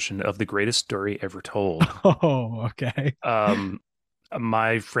greatest version of the greatest story ever told. Oh, okay. Um,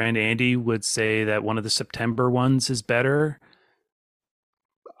 my friend Andy would say that one of the September ones is better.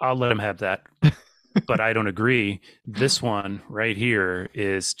 I'll let him have that, but I don't agree. This one right here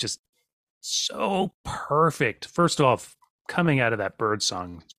is just so perfect. First off, coming out of that bird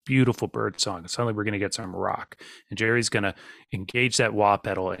song, beautiful bird song. Suddenly we're going to get some rock, and Jerry's going to engage that wah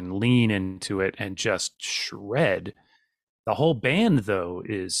pedal and lean into it and just shred. The whole band, though,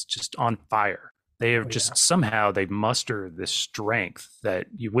 is just on fire. They have Oh, yeah. just somehow they muster this strength that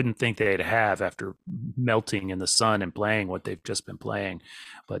you wouldn't think they'd have after melting in the sun and playing what they've just been playing,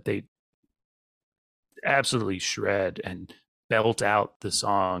 but they absolutely shred and belt out the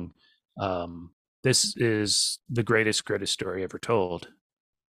song. This is the greatest story ever told,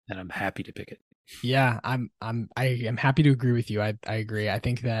 and I'm happy to pick it. Yeah, I am happy to agree with you. I agree. I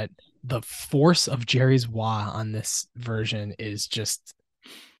think that the force of Jerry's wah on this version is just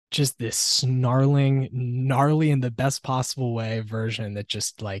this snarling, gnarly in the best possible way version that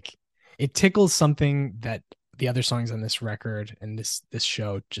just like it tickles something that the other songs on this record and this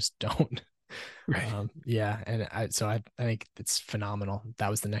show just don't. Right. Yeah, and I think it's phenomenal. That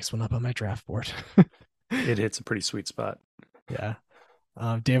was the next one up on my draft board. It hits a pretty sweet spot. Yeah.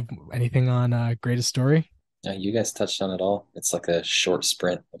 Dave, anything on Greatest Story? You guys touched on it all. It's like a short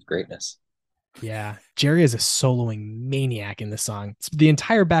sprint of greatness. Yeah, Jerry is a soloing maniac in the song. The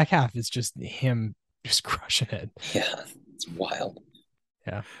entire back half is just him just crushing it. Yeah, it's wild.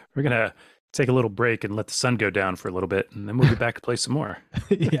 Yeah. We're gonna take a little break and let the sun go down for a little bit, and then we'll be back to play some more.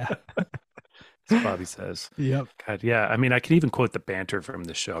 Yeah. As Bobby says. Yep. God, yeah. I mean, I can even quote the banter from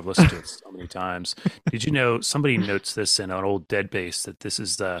this show. I've listened to it so many times. Did you know somebody notes this in an old Dead Bass that this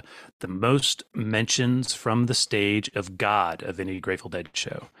is the most mentions from the stage of God of any Grateful Dead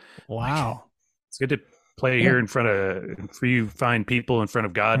show? Wow. It's good to play here in front of for you fine people in front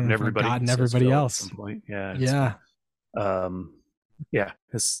of God and everybody. God and says everybody Phil at else. some point. Yeah. Yeah. Yeah.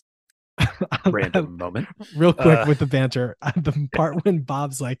 This random moment. Real quick with the banter. The part when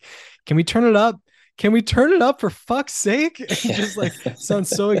Bob's like, "Can we turn it up? Can we turn it up for fuck's sake?" And just like sounds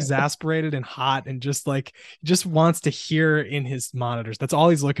so exasperated and hot and just like just wants to hear in his monitors. That's all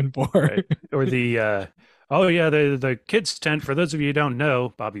he's looking for. Right. Or the oh yeah, the kids tent. For those of you who don't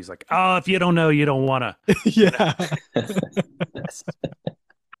know, Bobby's like, oh, if you don't know, you don't wanna. Yeah. Yes.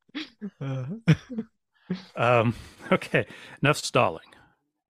 Okay, enough stalling.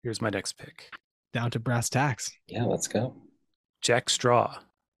 Here's my next pick. Down to brass tacks. Yeah, let's go. Jack Straw.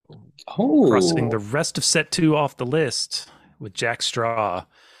 Oh, Crossing the rest of set 2 off the list with Jack Straw.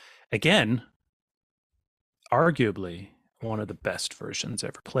 Again, arguably one of the best versions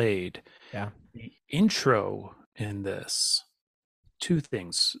ever played. Yeah. The intro in this, two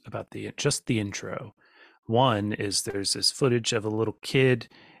things about just the intro. One is there's this footage of a little kid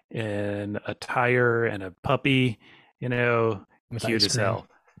in a tire and a puppy, With cute ice as cream. hell.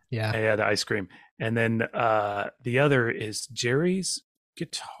 Yeah. Yeah, the ice cream. And then the other is Jerry's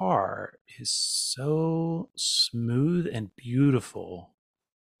guitar is so smooth and beautiful.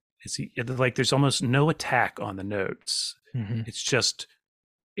 Like there's almost no attack on the notes. Mm-hmm.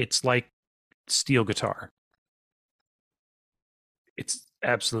 It's like steel guitar. It's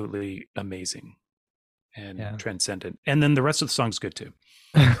absolutely amazing and Yeah. transcendent. And then the rest of the song's good too.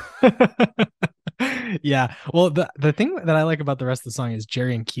 Yeah. Well, the thing that I like about the rest of the song is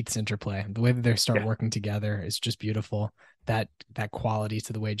Jerry and Keith's interplay. The way that they start Yeah. working together is just beautiful. That quality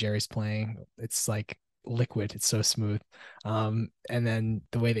to the way Jerry's playing, it's like liquid. It's so smooth. And then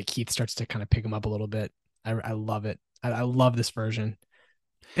the way that Keith starts to kind of pick him up a little bit. I love it. I love this version.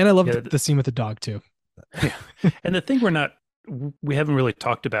 And I love Yeah, the scene with the dog too. Yeah. And the thing we haven't really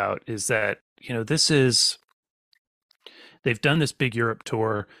talked about is that, they've done this big Europe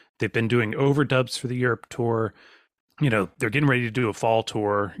tour. They've been doing overdubs for the Europe tour. They're getting ready to do a fall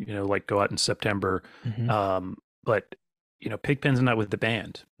tour, like go out in September. Mm-hmm. But, Pigpen's not with the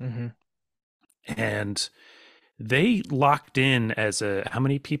band. Mm-hmm. And they locked in how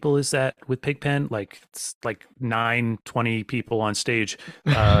many people is that with Pigpen? It's like 20 people on stage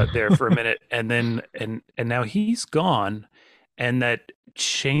there for a minute. And then, and now he's gone, and that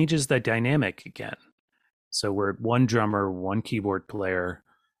changes the dynamic again. So we're one drummer, one keyboard player.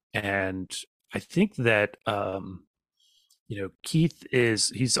 And I think that, Keith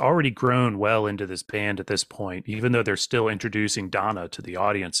he's already grown well into this band at this point, even though they're still introducing Donna to the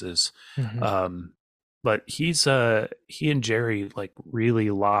audiences. Mm-hmm. But he and Jerry like really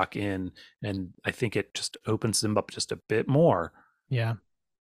lock in, and I think it just opens them up just a bit more. Yeah.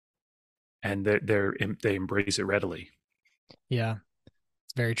 And they embrace it readily. Yeah.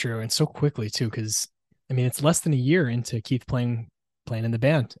 It's very true. And so quickly too, because I mean it's less than a year into Keith playing in the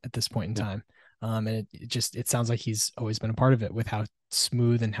band at this point in time. And it sounds like he's always been a part of it with how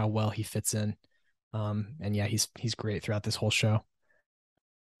smooth and how well he fits in. And yeah, he's great throughout this whole show.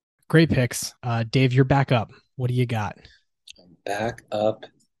 Great picks. Dave, you're back up. What do you got? I'm back up,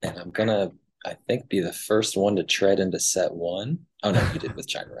 and I'm gonna, I think, be the first one to tread into set one. Oh no, you did with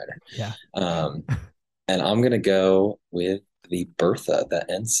China Rider. Yeah. And I'm gonna go with the Bertha that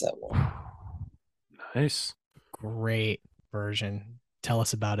ends set one. Nice. Great version. Tell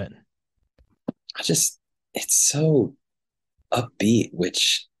us about it. It's so upbeat,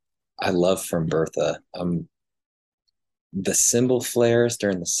 which I love from Bertha. The cymbal flares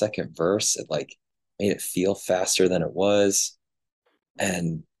during the second verse, it like made it feel faster than it was.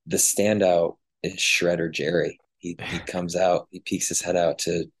 And the standout is Shredder Jerry. He comes out, he peeks his head out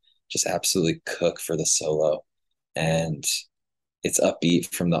to just absolutely cook for the solo. And it's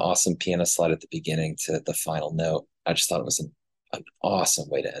upbeat from the awesome piano slide at the beginning to the final note. I just thought it was an awesome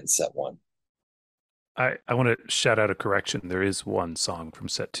way to end set one. I want to shout out a correction. There is one song from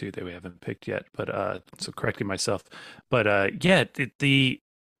set two that we haven't picked yet, but so correcting myself. But yeah, the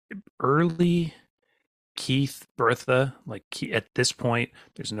early Keith Bertha, at this point,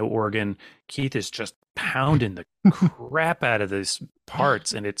 there's no organ. Keith is just pounding the crap out of these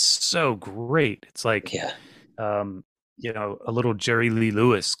parts, and it's so great. It's like, Yeah. A little Jerry Lee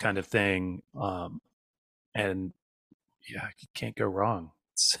Lewis kind of thing. And yeah, you can't go wrong.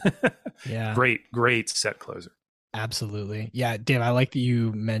 Yeah. Great set closer. Absolutely. Yeah, Dave, I like that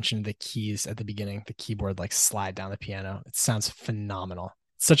you mentioned the keys at the beginning, the keyboard like slide down the piano. It sounds phenomenal.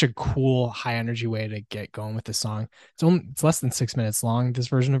 It's such a cool, high energy way to get going with the song. It's less than 6 minutes long, this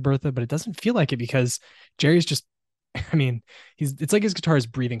version of Bertha, but it doesn't feel like it because Jerry's just, I mean, it's like his guitar is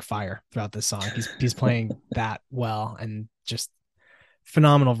breathing fire throughout this song. He's playing that well, and just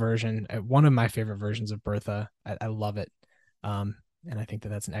phenomenal version. One of my favorite versions of Bertha. I love it. And I think that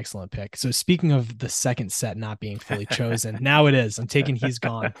that's an excellent pick. So speaking of the second set not being fully chosen, now it is. I'm taking He's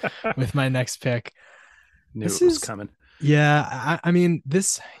Gone with my next pick. Knew it was coming. Yeah, I mean,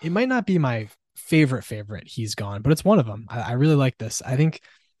 it might not be my favorite He's Gone, but it's one of them. I really like this. I think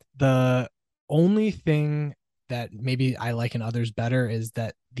the only thing that maybe I like in others better is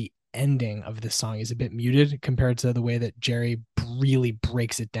that the ending of this song is a bit muted compared to the way that Jerry really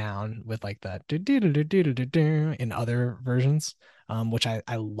breaks it down with like the in other versions, which I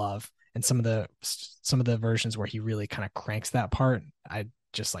love. And some of the versions where he really kind of cranks that part, I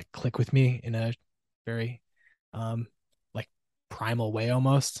just like click with me in a very like primal way,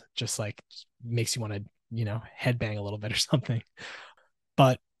 almost just like makes you want to headbang a little bit or something.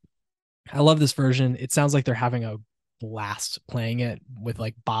 But I love this version. It sounds like they're having a blast playing it with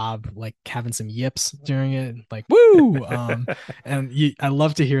like Bob like having some yips during it, like woo. And I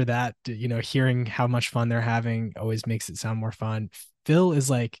love to hear that. Hearing how much fun they're having always makes it sound more fun. Phil is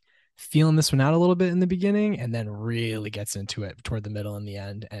like feeling this one out a little bit in the beginning and then really gets into it toward the middle and the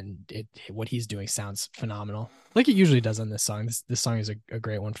end, and what he's doing sounds phenomenal, like it usually does on this song. This song is a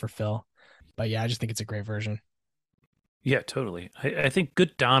great one for Phil. But yeah, I just think it's a great version. Yeah, totally. I think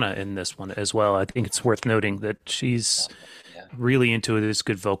good Donna in this one as well. I think it's worth noting that she's Yeah. really into this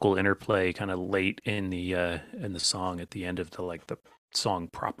good vocal interplay kind of late in the song at the end of the song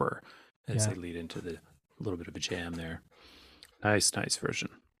proper as Yeah. they lead into the little bit of a jam there. Nice version.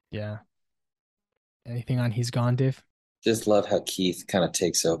 Yeah. Anything on He's Gone, Dave? Just love how Keith kind of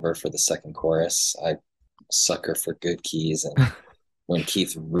takes over for the second chorus. I sucker for good keys, and when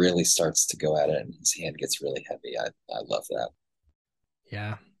Keith really starts to go at it and his hand gets really heavy, I love that.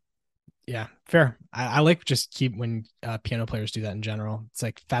 Yeah. Yeah, fair. I like just keep when piano players do that in general. It's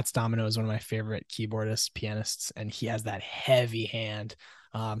like Fats Domino is one of my favorite keyboardists, pianists, and he has that heavy hand.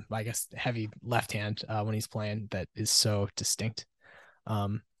 I guess heavy left hand when he's playing that is so distinct.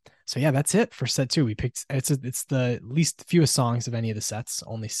 So yeah, that's it for set two. We picked it's the least fewest songs of any of the sets,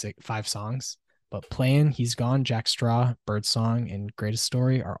 only 5 songs. But Playing, He's Gone, Jack Straw, Birdsong, and Greatest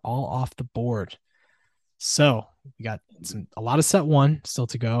Story are all off the board. So we got a lot of set one still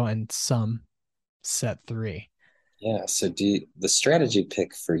to go and some set three. Yeah. So the strategy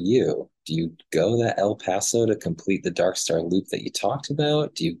pick for you, do you go that El Paso to complete the Dark Star loop that you talked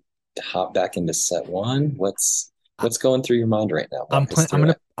about? Do you hop back into set one? What's going through your mind right now? I'm Walk us through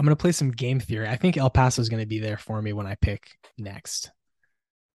gonna it. I'm gonna play some game theory. I think El Paso is gonna be there for me when I pick next.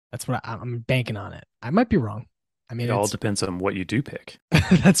 That's what I'm banking on it. I might be wrong. I mean, It all depends on what you do pick.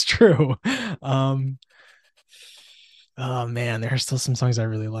 that's true. Oh man, there are still some songs I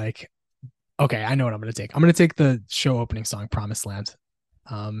really like. Okay, I know what I'm gonna take. I'm gonna take the show opening song, Promised Land.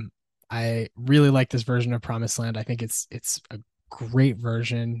 I really like this version of Promised Land. I think it's a great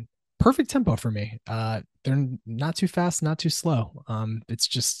version. Perfect tempo for me. They're not too fast, not too slow. It's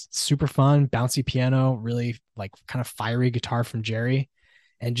just super fun, bouncy piano, really like kind of fiery guitar from Jerry,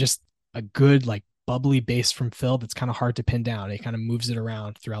 and just a good like bubbly bass from Phil that's kind of hard to pin down. It kind of moves it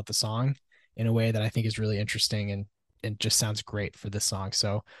around throughout the song in a way that I think is really interesting and just sounds great for this song.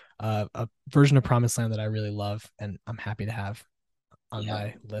 So a version of Promised Land that I really love and I'm happy to have on Yeah.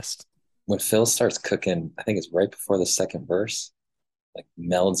 my list. When Phil starts cooking, I think it's right before the second verse, like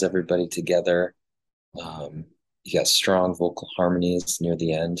melds everybody together. You got strong vocal harmonies near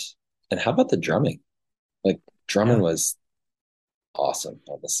the end. And how about the drumming? Like drumming Yeah. was awesome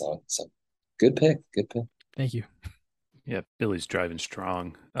on the song. So good pick. Good pick. Thank you. Yeah, Billy's driving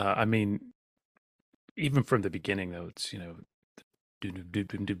strong. I mean, even from the beginning though, it's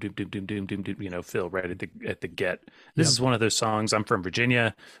Phil right at the get. This Yep. is one of those songs. I'm from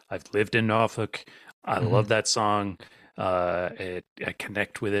Virginia. I've lived in Norfolk. I love that song. I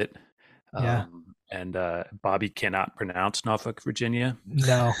connect with it. Yeah. And Bobby cannot pronounce Norfolk, Virginia.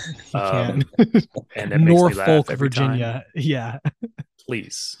 No, he Um, can't. and it makes me laugh Norfolk, every time. Virginia. Yeah.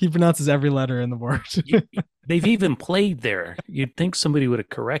 Please. He pronounces every letter in the word. They've even played there. You'd think somebody would have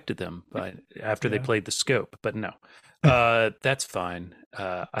corrected them, but after they Yeah. played the scope, but no. That's fine.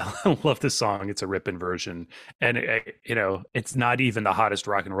 I love this song. It's a ripping version, and it's not even the hottest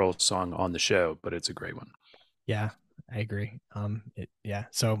rock and roll song on the show, but it's a great one. Yeah, I agree. Yeah.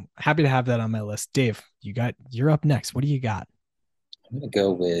 So happy to have that on my list. Dave, you're up next. What do you got? I'm going to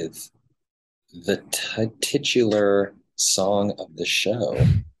go with the titular song of the show.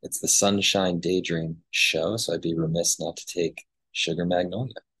 It's the Sunshine Daydream show, so I'd be remiss not to take Sugar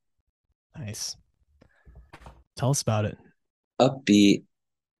Magnolia. Nice. Tell us about it. Upbeat,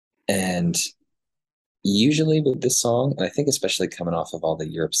 and usually with this song, and I think especially coming off of all the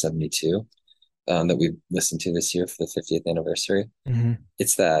Europe 72 that we've listened to this year for the 50th anniversary,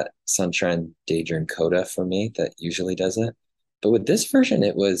 it's that Sunshine Daydream coda for me that usually does it. But with this version,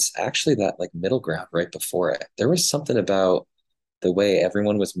 it was actually that like middle ground right before it. There was something about the way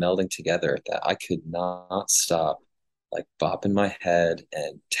everyone was melding together that I could not stop like bopping my head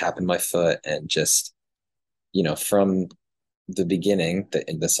and tapping my foot and just, from the beginning,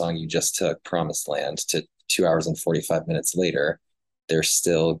 in the song you just took, Promised Land, to 2 hours and 45 minutes later, they're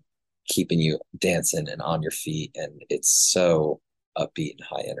still keeping you dancing and on your feet. And it's so upbeat and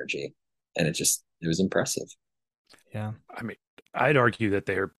high energy. And it was impressive. Yeah. I mean, I'd argue that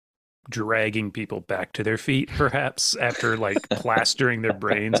they're dragging people back to their feet, perhaps after like plastering their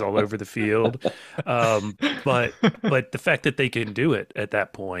brains all over the field. But the fact that they can do it at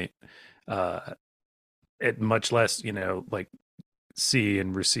that point, much less, like see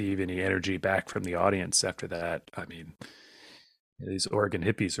and receive any energy back from the audience after that. I mean, these Oregon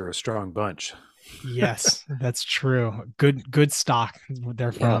hippies are a strong bunch. Yes, that's true. Good stock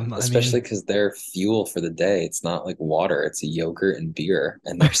they're Yeah, from. I mean, especially because they're fuel for the day. It's not like water, it's a yogurt and beer,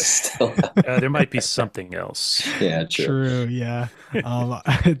 and they're still There might be something else. yeah, true. true. Yeah. Um,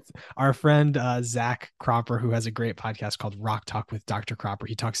 our friend Zach Cropper, who has a great podcast called Rock Talk with Dr. Cropper,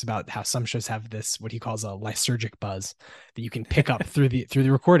 he talks about how some shows have this what he calls a lysergic buzz that you can pick up through the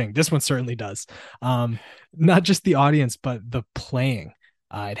recording. This one certainly does. Not just the audience, but the playing.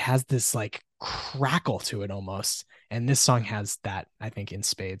 It has this like crackle to it almost, and this song has that I think in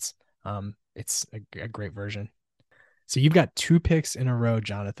spades. It's a great version. So you've got two picks in a row,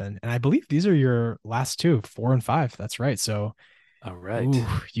 Jonathan, and I believe these are your last two, 4 and 5. That's right. So, All right. ooh,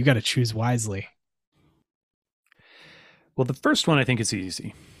 you got to choose wisely. Well, the first one I think is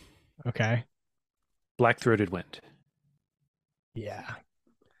easy. Okay. Black-throated wind. Yeah.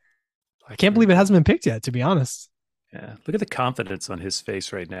 I can't believe it hasn't been picked yet, to be honest. Yeah. Look at the confidence on his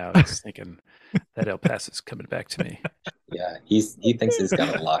face right now. He's thinking that El Paso's coming back to me. Yeah, he thinks he's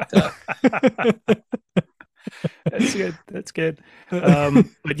got it locked up. That's good. That's good.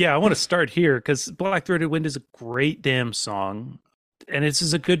 But yeah, I want to start here because Black-throated wind is a great damn song, and this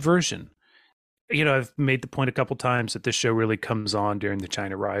is a good version. You know, I've made the point a couple times that this show really comes on during the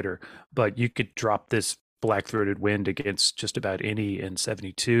China Rider, but you could drop this Black-throated wind against just about any in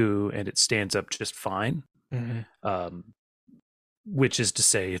 72 and it stands up just fine. Which is to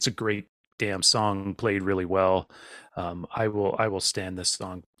say it's a great damn song played really well. I will stand this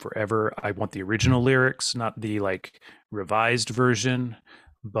song forever. I want the original lyrics, not the like revised version,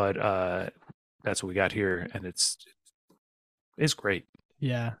 but that's what we got here, and it's great.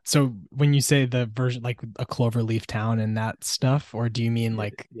 Yeah. So when you say the version like a Cloverleaf Town and that stuff, or do you mean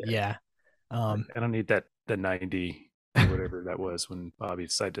like yeah? I don't need that the 90 or whatever that was when Bobby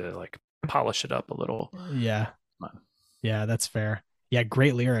decided to like polish it up a little. Yeah. Yeah, that's fair. Yeah,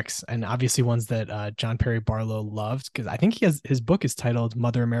 great lyrics, and obviously ones that John Perry Barlow loved because I think his book is titled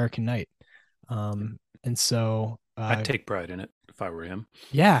Mother American Night. And so I'd take pride in it if I were him.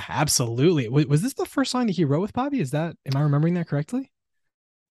 Yeah, absolutely. Was this the first song that he wrote with Bobby? Am I remembering that correctly?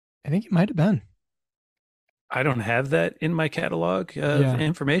 I think it might have been. I don't have that in my catalog of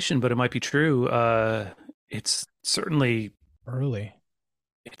information, but it might be true. It's certainly early.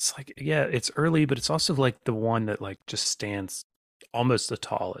 It's like, yeah, it's early, but it's also like the one that like just stands almost the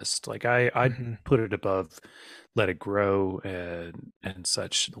tallest. Like I'd put it above Let It Grow and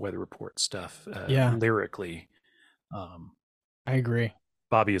such, the Weather Report stuff. Lyrically. I agree.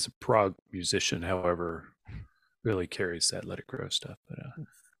 Bobby is a prog musician, however, really carries that Let It Grow stuff.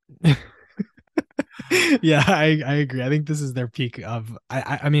 But yeah, I agree. I think this is their peak of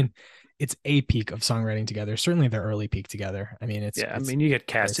I mean it's a peak of songwriting together. Certainly their early peak together. I mean, I mean, you get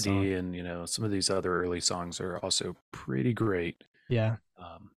Cassidy and, you know, some of these other early songs are also pretty great. Yeah.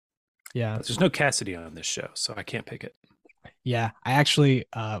 Yeah. But there's no Cassidy on this show, so I can't pick it. Yeah. I actually,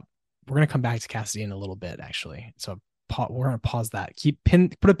 we're going to come back to Cassidy in a little bit, actually. So we're going to pause that.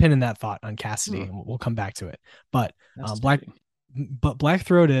 Put a pin in that thought on Cassidy and we'll come back to it. But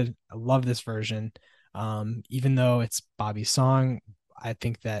Black-throated, I love this version. Even though it's Bobby's song, I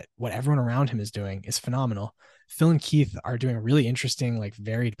think that what everyone around him is doing is phenomenal. Phil and Keith are doing really interesting, like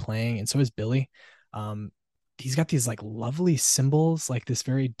varied playing, and so is Billy. He's got these like lovely cymbals, like this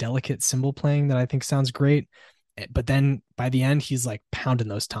very delicate cymbal playing that I think sounds great. But then by the end, he's like pounding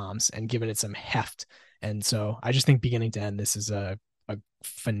those toms and giving it some heft. And so I just think beginning to end, this is a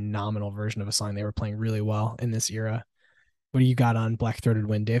phenomenal version of a song they were playing really well in this era. What do you got on Black-throated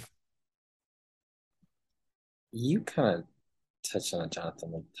wind, Dave? You kind of touched on it,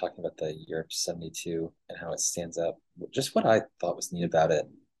 Jonathan, when talking about the Europe 72 and how it stands up. Just what I thought was neat about it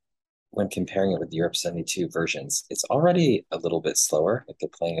when comparing it with the Europe 72 versions, it's already a little bit slower. Like they're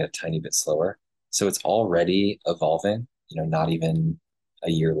playing it a tiny bit slower. So it's already evolving, you know, not even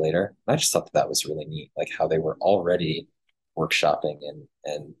a year later. And I just thought that was really neat, like how they were already workshopping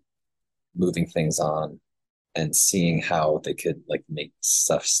and moving things on and seeing how they could like make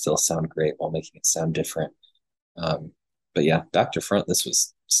stuff still sound great while making it sound different. But yeah, back to front, this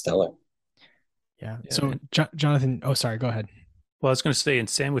was stellar. Yeah. So Jonathan, oh, sorry, go ahead. Well, I was going to say in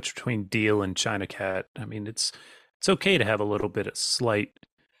sandwich between Deal and China Cat, I mean, it's okay to have a little bit of slight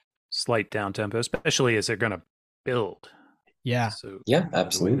down tempo, especially as they're going to build. Yeah. So yeah,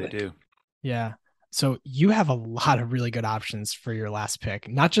 absolutely. They do. Yeah. So you have a lot of really good options for your last pick,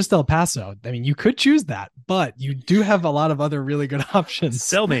 not just El Paso. I mean, you could choose that, but you do have a lot of other really good options.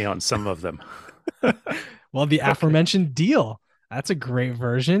 Sell me on some of them. Well, the aforementioned Deal. That's a great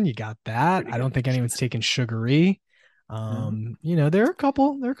version. You got that. I don't think anyone's taken Sugary. There are a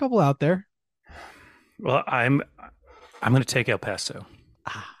couple out there. Well, I'm going to take El Paso,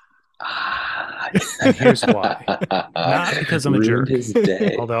 Ah, and here's why. Not because I'm a ruined jerk, his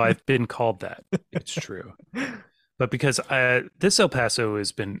day. although I've been called that. It's true. But because this El Paso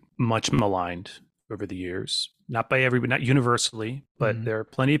has been much maligned over the years, not by everybody, not universally, but there are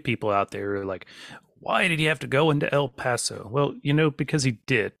plenty of people out there who are like, why did he have to go into El Paso? Well, because he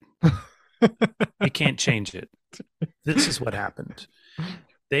did. You can't change it. This is what happened.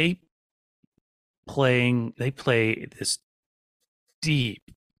 They play this deep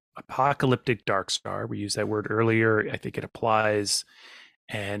apocalyptic dark star. We used that word earlier. I think it applies,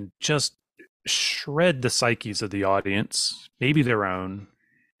 and just shred the psyches of the audience, maybe their own.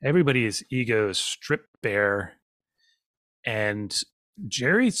 Everybody's ego is stripped bare, and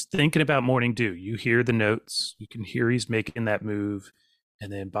Jerry's thinking about Morning Dew. You hear the notes, you can hear he's making that move,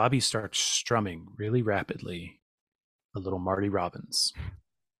 and then Bobby starts strumming really rapidly a little Marty Robbins.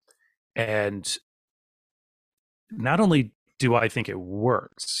 And not only do I think it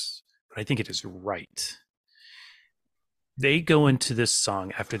works, but I think it is right. They go into this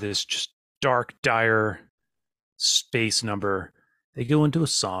song after this just dark, dire space number. They go into a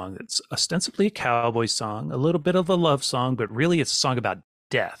song that's ostensibly a cowboy song, a little bit of a love song, but really it's a song about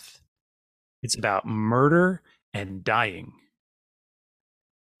death. It's about murder and dying.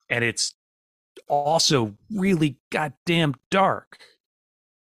 And it's also really goddamn dark.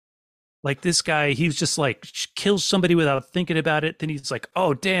 Like this guy, he's just like kills somebody without thinking about it. Then he's like,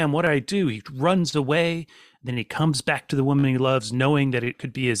 oh, damn, what did I do? He runs away. Then he comes back to the woman he loves, knowing that it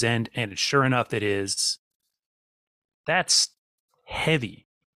could be his end. And sure enough, it is. That's heavy.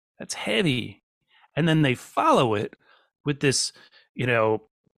 That's heavy. And then they follow it with this,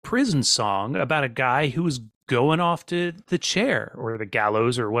 prison song about a guy who was going off to the chair or the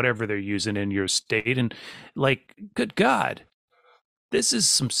gallows or whatever they're using in your state. And like, good God, this is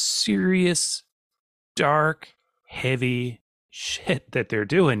some serious, dark, heavy shit that they're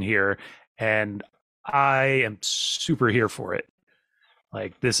doing here. And I am super here for it.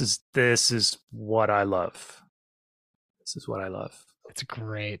 Like, this is what I love. This is what I love. It's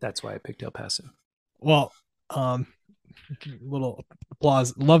great. That's why I picked El Paso. Well, little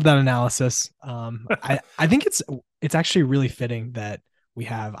applause. Love that analysis. I think it's actually really fitting that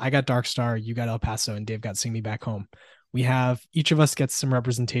I got Dark Star, you got El Paso, and Dave got Sing Me Back Home. We have each of us gets some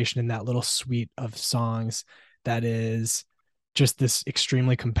representation in that little suite of songs that is just this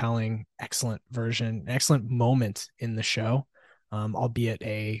extremely compelling, excellent version, excellent moment in the show, albeit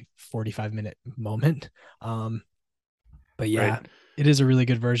a 45-minute moment. But yeah, right. It is a really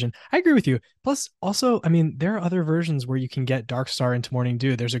good version. I agree with you. Plus, also, I mean, there are other versions where you can get Dark Star into Morning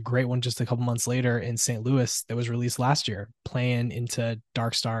Dew. There's a great one just a couple months later in St. Louis that was released last year, playing into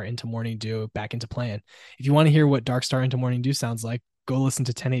Dark Star into Morning Dew, back into playing. If you want to hear what Dark Star into Morning Dew sounds like, go listen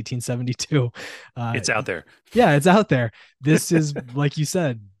to 10/18/72. It's out there. Yeah, it's out there. This is, like you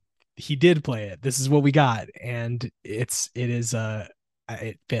said, he did play it. This is what we got. And it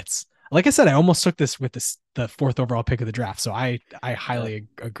fits. Like I said, I almost took this with the fourth overall pick of the draft. So I highly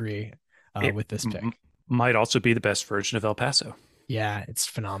agree with this pick. Might also be the best version of El Paso. Yeah, it's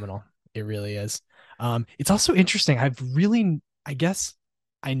phenomenal. It really is. It's also interesting. I guess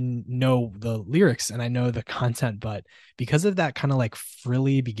I know the lyrics and I know the content, but because of that kind of like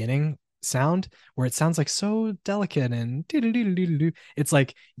frilly beginning sound where it sounds like so delicate and it's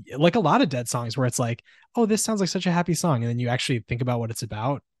like a lot of Dead songs where it's like, oh, this sounds like such a happy song, and then you actually think about what it's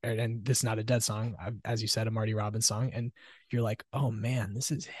about, and this is not a Dead song, as you said, a Marty Robbins song, and you're like, oh man,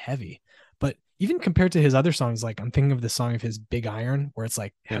 this is heavy. But even compared to his other songs, like I'm thinking of the song of his Big Iron, where it's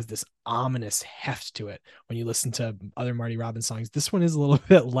like has this ominous heft to it. When you listen to other Marty Robbins songs, this one is a little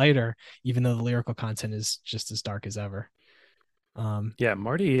bit lighter, even though the lyrical content is just as dark as ever. Yeah,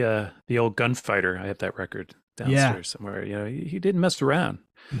 Marty, the old gunfighter. I have that record downstairs somewhere. He didn't mess around.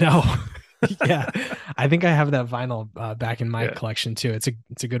 No. Yeah, I think I have that vinyl back in my collection too. It's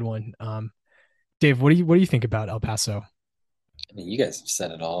a good one. Dave, what do you think about El Paso? I mean, you guys have said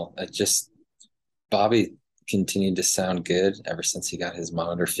it all. Bobby continued to sound good ever since he got his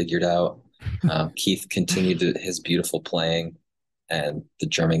monitor figured out. Keith continued his beautiful playing, and the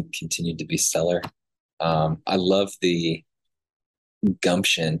drumming continued to be stellar. I love the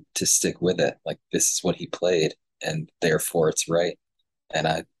gumption to stick with it. Like, this is what he played, and therefore it's right. And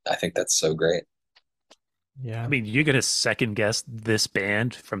I think that's so great. Yeah. I mean, you're going to second guess this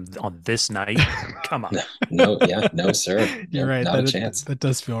band on this night? Come on. No, sir. You're right. Not a chance. That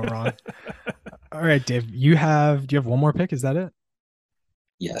does feel wrong. All right, Dave, do you have one more pick? Is that it?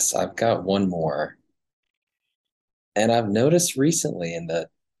 Yes, I've got one more. And I've noticed recently in the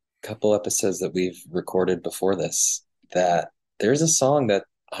couple episodes that we've recorded before this that there's a song that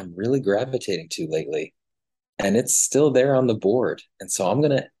I'm really gravitating to lately, and it's still there on the board. And so I'm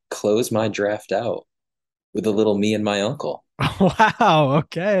gonna close my draft out with a little Me and My Uncle. Wow.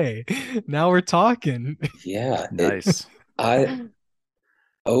 Okay. Now we're talking. Yeah, Nice. I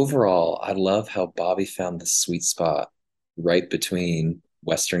overall I love how Bobby found the sweet spot right between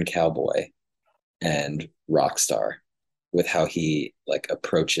Western Cowboy and Rockstar with how he like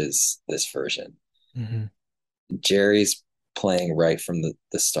approaches this version. Mhm. Jerry's playing right from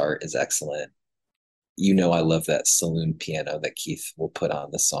the start is excellent. I love that saloon piano that Keith will put on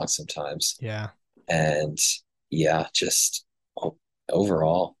the song sometimes. Yeah. And yeah, just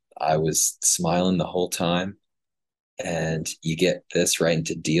overall, I was smiling the whole time. And you get this right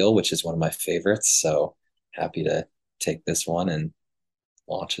into Deal, which is one of my favorites. So happy to take this one and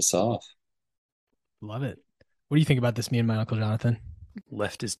launch us off. Love it. What do you think about this, Me and My Uncle Jonathan?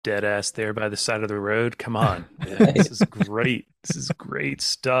 Left his dead ass there by the side of the road. Come on. Man, Right. this is great. This is great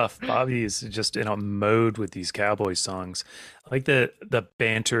stuff. Bobby is just in a mode with these cowboy songs. I like the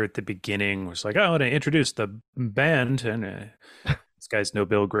banter at the beginning was like, I want to introduce the band. And this guy's no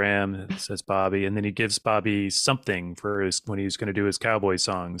Bill Graham, says Bobby. And then he gives Bobby something for when he's going to do his cowboy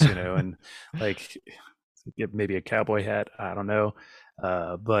songs, and like maybe a cowboy hat. I don't know.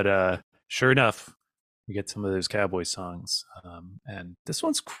 But sure enough, we get some of those cowboy songs, and this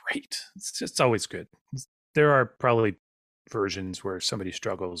one's great. It's just always good. There are probably versions where somebody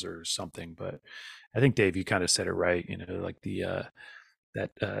struggles or something, but I think Dave, you kind of said it right. Like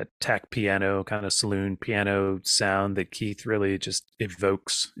that tack piano kind of saloon piano sound that Keith really just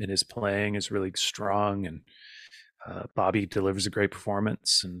evokes in his playing is really strong, and Bobby delivers a great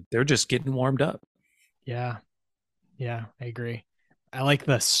performance, and they're just getting warmed up. Yeah. Yeah, I agree. I like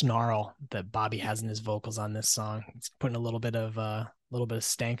the snarl that Bobby has in his vocals on this song. It's putting a little bit of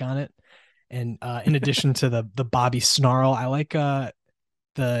stank on it. And in addition to the Bobby snarl, I like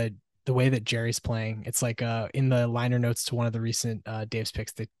the way that Jerry's playing. It's like in the liner notes to one of the recent Dave's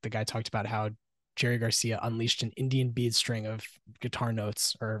picks, the guy talked about how Jerry Garcia unleashed an Indian bead string of guitar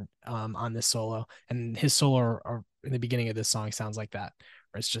notes or on this solo, and his solo or in the beginning of this song sounds like that,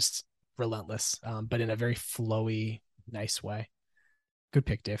 where it's just relentless, but in a very flowy, nice way. Good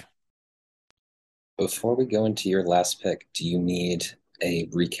pick, Dave. Before we go into your last pick, do you need a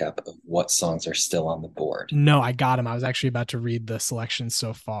recap of what songs are still on the board? No, I got him. I was actually about to read the selections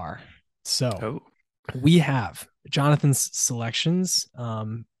so far. So Oh, we have Jonathan's selections.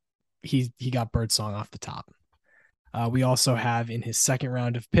 He got Birdsong off the top. We also have in his second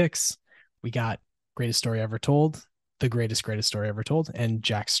round of picks, we got Greatest Story Ever Told, The Greatest Story Ever Told, and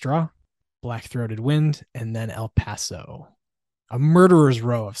Jack Straw, Black Throated Wind, and then El Paso. A murderer's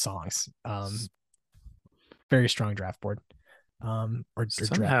row of songs. Very strong draft board. Or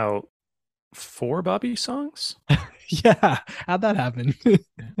somehow 4 Bobby songs. Yeah, how'd that happen?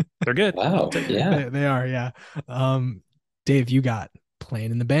 They're good. Wow, yeah. They are, yeah. Dave, you got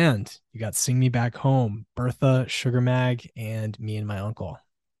Playing in the Band. You got Sing Me Back Home, Bertha, Sugar Mag, and Me and My Uncle.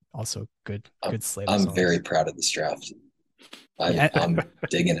 Also good slate of I'm songs. very proud of this draft. Yeah. I'm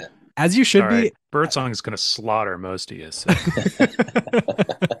digging it. As you should be. Birdsong is going to slaughter most of you. So.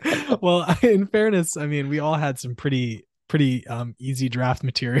 Well, in fairness, I mean, we all had some pretty easy draft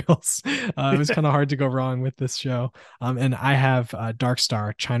materials. It was kind of hard to go wrong with this show. And I have Dark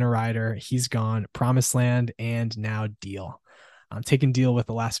Star, China Rider, He's Gone, Promised Land, and now Deal. I'm taking Deal with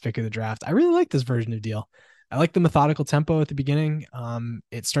the last pick of the draft. I really like this version of Deal. I like the methodical tempo at the beginning.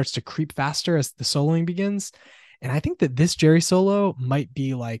 It starts to creep faster as the soloing begins. And I think that this Jerry solo might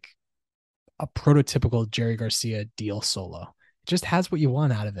be like a prototypical Jerry Garcia Deal solo. It just has what you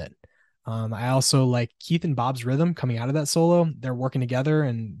want out of it. I also like Keith and Bob's rhythm coming out of that solo. They're working together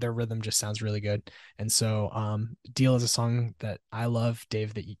and their rhythm just sounds really good. And so Deal is a song that I love,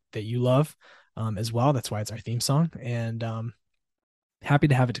 Dave, that you love as well. That's why it's our theme song. And happy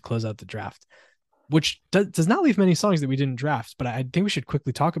to have it to close out the draft, which does not leave many songs that we didn't draft, but I think we should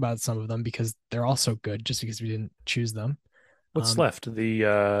quickly talk about some of them because they're all so good just because we didn't choose them. What's left?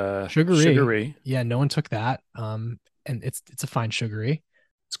 The Sugary. Yeah, no one took that. And it's a fine Sugary.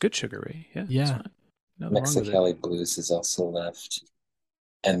 It's good Sugary. Yeah. Yeah. Mexicali Blues is also left.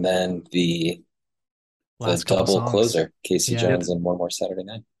 And then the double songs. closer, Casey Jones and One More Saturday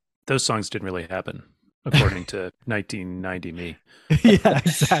Night. Those songs didn't really happen, according to 1990 me. Yeah,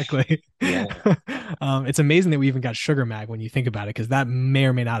 exactly. Yeah. It's amazing that we even got Sugar Mag when you think about it, because that may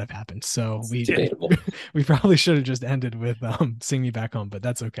or may not have happened. So we probably should have just ended with Sing Me Back Home, but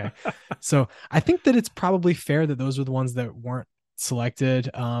that's okay. So I think that it's probably fair that those were the ones that weren't selected.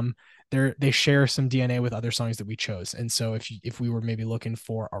 They share some DNA with other songs that we chose. And so if we were maybe looking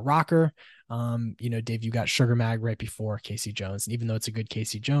for a rocker, Dave, you got Sugar Mag right before Casey Jones. And even though it's a good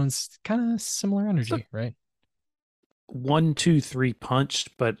Casey Jones, kind of similar It's a energy, right? 1, 2, 3 punch,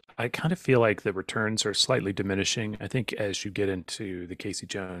 but I kind of feel like the returns are slightly diminishing. I think as you get into the Casey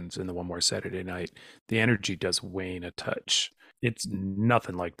Jones and the One More Saturday Night, the energy does wane a touch. It's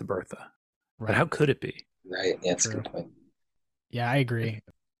nothing like the Bertha. But Right. how could it be? Right. Yeah, that's a True. good point. Yeah, I agree.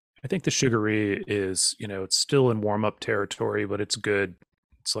 I think the Sugary is, it's still in warm up territory, but it's good.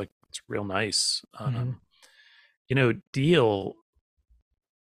 It's like, it's real nice. Mhm. Deal,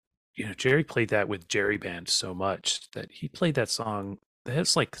 Jerry played that with Jerry Band so much that he played that song. That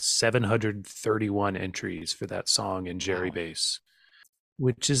has like 731 entries for that song in Jerry Wow. Bass,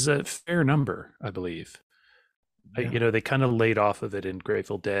 which is a fair number, I believe. Yeah. They kind of laid off of it in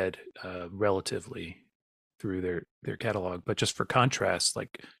Grateful Dead relatively through their catalog. But just for contrast,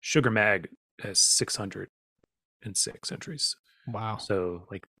 like Sugar Mag has 606 entries. Wow. So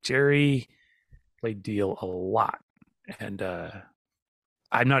like Jerry played Deal a lot. And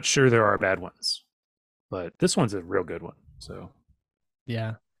I'm not sure there are bad ones, but this one's a real good one. So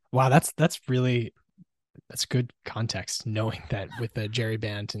Yeah. Wow, that's good context, knowing that with the Jerry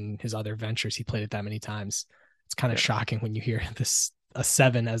Band and his other ventures, he played it that many times. It's kind of yeah. shocking when you hear a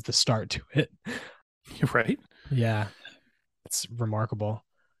 7 as the start to it. Right. Yeah, it's remarkable.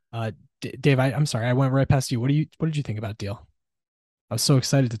 Dave, I'm sorry, I went right past you. What did you think about Deal? I was so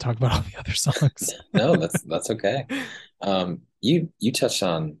excited to talk about all the other songs. No, that's okay. You touched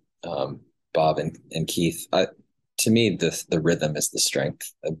on Bob and Keith. To me, the rhythm is the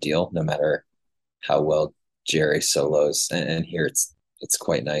strength of Deal, no matter how well Jerry solos. And here it's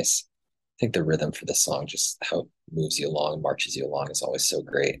quite nice. I think the rhythm for the song, just how it moves you along, marches you along, is always so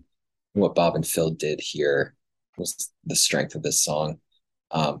great. And what Bob and Phil did here was the strength of this song.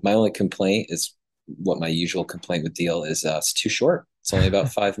 My only complaint is what my usual complaint with Deal is, it's too short. It's only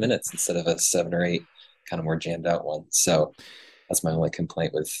about 5 minutes instead of a 7 or 8 kind of more jammed out one. So that's my only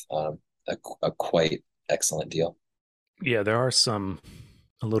complaint with a quite excellent Deal. Yeah, there are some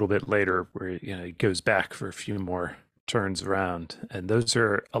a little bit later where it goes back for a few more turns around, and those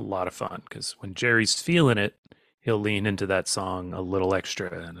are a lot of fun because when Jerry's feeling it, he'll lean into that song a little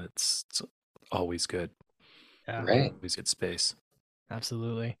extra, and it's always good. Yeah, Right. Always good space.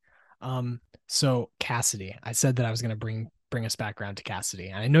 absolutely. So Cassidy, I said that I was going to bring us back around to Cassidy.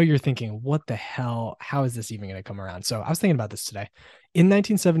 And I know you're thinking, what the hell? How is this even going to come around? So I was thinking about this today. In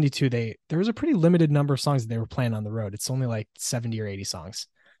 1972, there was a pretty limited number of songs that they were playing on the road. It's only like 70 or 80 songs.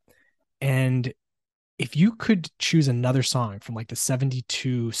 And if you could choose another song from like the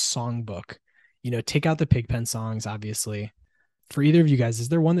 72 songbook, take out the Pigpen songs, obviously. For either of you guys, is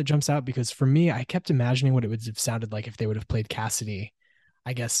there one that jumps out? Because for me, I kept imagining what it would have sounded like if they would have played Cassidy.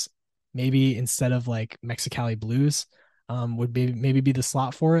 I guess maybe instead of like Mexicali Blues, would maybe be the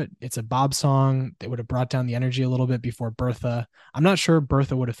slot for it. It's a Bob song that would have brought down the energy a little bit before Bertha. I'm not sure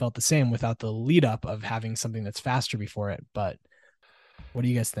Bertha would have felt the same without the lead up of having something that's faster before it. But what do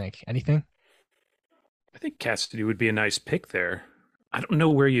you guys think? Anything? I think Cassidy would be a nice pick there. I don't know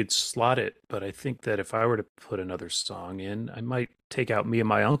where you'd slot it, but I think that if I were to put another song in, I might take out Me and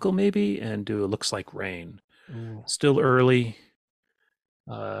My Uncle maybe and do a Looks Like Rain. Ooh, Still early.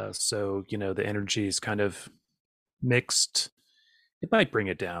 So, the energy is kind of mixed. It might bring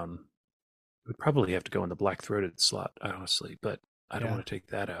it down. Would probably have to go in the Black Throated slot, honestly, but I don't yeah, want to take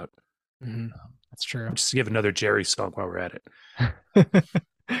that out. that's true. Just give another Jerry song while we're at it.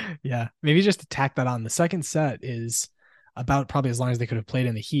 Yeah, maybe just to tack that on. The second set is about probably as long as they could have played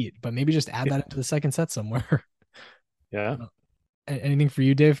in the heat, but maybe just add that into the second set somewhere. Yeah. Anything for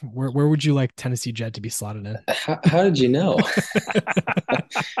you, Dave? Where would you like Tennessee Jet to be slotted in? How did you know?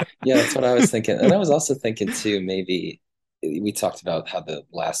 Yeah, that's what I was thinking. And I was also thinking too, maybe we talked about how the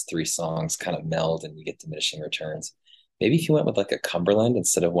last 3 songs kind of meld and you get diminishing returns. Maybe if you went with like a Cumberland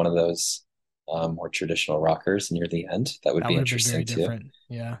instead of one of those more traditional rockers near the end, that would That be would have been interesting very too. different.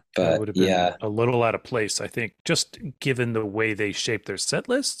 Yeah. That But would have been yeah, a little out of place, I think, just given the way they shape their set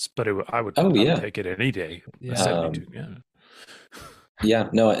lists. But I would oh yeah, take it any day. A Yeah. 72. Yeah. yeah,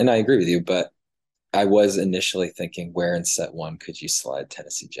 no, and I agree with you, but I was initially thinking where in set 1 could you slide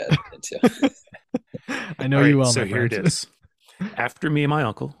Tennessee Jet into? I know All you right. well, So my here it friend. is. After Me and My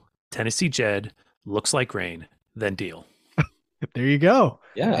Uncle, Tennessee Jed, Looks Like Rain, then Deal. There you go.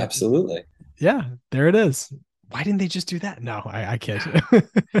 Yeah, absolutely. Yeah, there it is. Why didn't they just do that? No, I kid.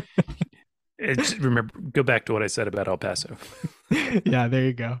 Remember, go back to what I said about El Paso. Yeah, there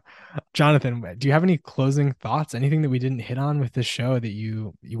you go. Jonathan, do you have any closing thoughts? Anything that we didn't hit on with this show that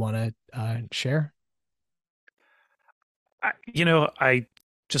you want to share? I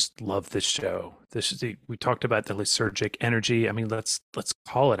just love this show. We talked about the lysergic energy. I mean, let's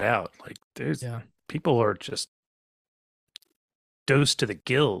call it out. Like, there's Yeah. people are just dosed to the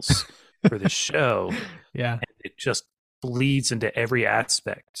gills for this show, Yeah. and it just bleeds into every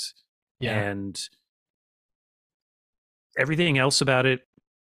aspect. Yeah. And everything else about it,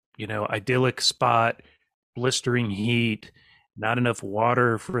 idyllic spot, blistering heat, not enough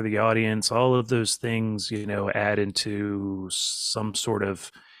water for the audience, all of those things, add into some sort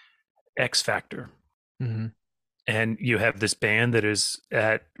of X factor. Hmm. And you have this band that is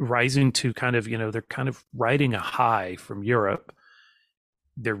at rising to kind of, they're kind of riding a high from Europe.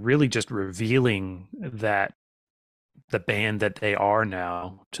 They're really just revealing that the band that they are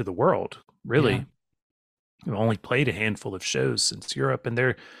now to the world, really. Yeah. We've only played a handful of shows since Europe, and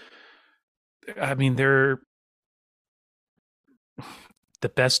they're the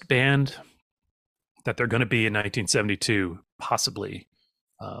best band that they're going to be in 1972, possibly.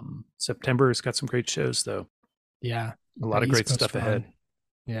 September has got some great shows, though. Yeah. A lot That of East great Coast stuff run. ahead.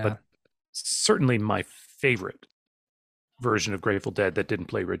 Yeah. But certainly my favorite version of Grateful Dead that didn't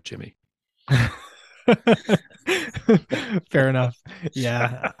play Red Jimmy. Fair enough.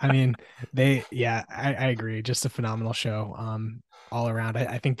 Yeah. I mean, I agree. Just a phenomenal show. All around.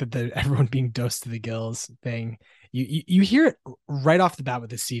 I think that everyone being dosed to the gills thing, you hear it right off the bat with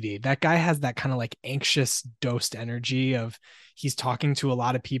the CD. That guy has that kind of like anxious dosed energy of he's talking to a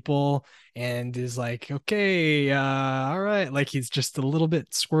lot of people and is like, okay, all right. Like he's just a little bit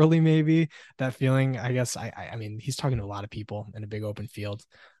squirrely, maybe. That feeling, I guess. I mean, he's talking to a lot of people in a big open field.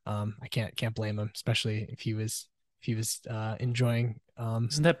 I can't blame him, especially if he was enjoying.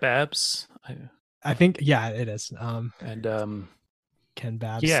 Isn't that Babs? I think, yeah, it is. And Ken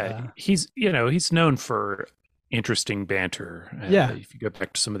Babs. yeah, he's known for interesting banter. Yeah. If you go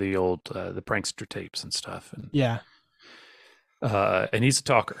back to some of the old the prankster tapes and stuff, Yeah. And he's a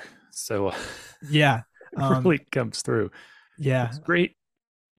talker, so Yeah. it really comes through. Yeah. It's great.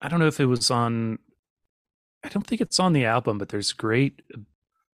 I don't know if it was on. I don't think it's on the album, but there's great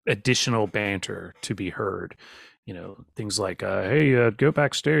additional banter to be heard. Things like, "Hey, go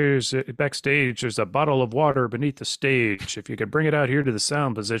backstage. Backstage, there's a bottle of water beneath the stage. If you could bring it out here to the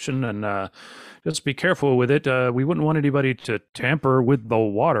sound position, and just be careful with it. We wouldn't want anybody to tamper with the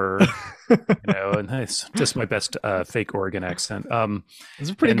water." And that's just my best fake Oregon accent. It's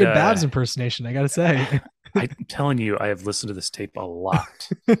a pretty good Babs impersonation, I gotta say. I'm telling you, I have listened to this tape a lot,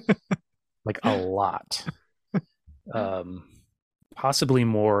 like a lot. Possibly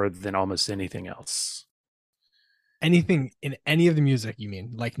more than almost anything else. Anything in any of the music, you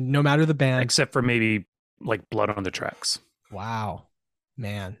mean? Like no matter the band, except for maybe like Blood on the Tracks. Wow,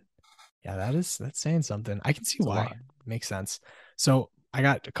 man, yeah, that's saying something. I can see why. Makes sense. So I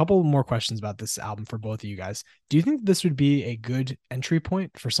got a couple more questions about this album for both of you guys. Do you think this would be a good entry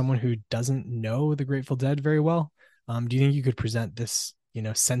point for someone who doesn't know the Grateful Dead very well? Do you think you could present this,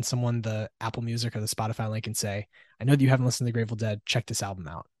 send someone the Apple Music or the Spotify link and say, I know that you haven't listened to the Grateful Dead, check this album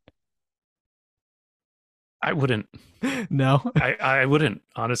out? I wouldn't. No, I wouldn't,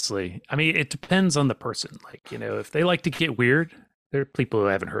 honestly. I mean, it depends on the person. Like, if they like to get weird, there are people who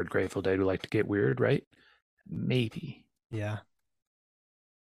haven't heard Grateful Dead who like to get weird, right? Maybe. Yeah.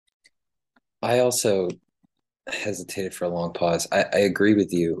 I also hesitated for a long pause. I agree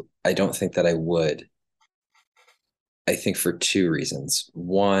with you. I don't think that I would. I think for two reasons.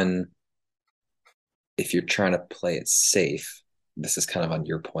 One, if you're trying to play it safe, this is kind of on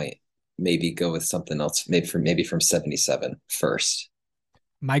your point. Maybe go with something else. Maybe from 77 first.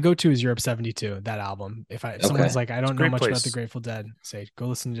 My go-to is Europe 72, that album. If someone's like, I don't know much about the Grateful Dead, say, go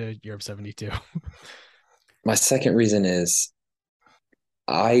listen to Europe 72. My second reason is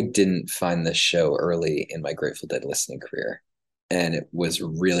I didn't find this show early in my Grateful Dead listening career. And it was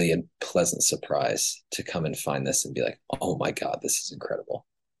really a pleasant surprise to come and find this and be like, oh my God, this is incredible.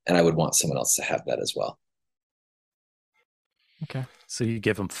 And I would want someone else to have that as well. Okay. So you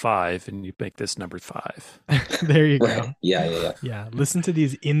give them 5 and you make this number 5. There you Right. go. Yeah. Yeah. Listen to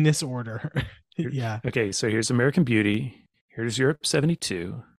these in this order. Yeah. Okay. So here's American Beauty. Here's Europe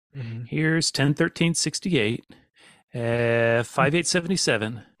 72. Mm-hmm. Here's 10-13-68.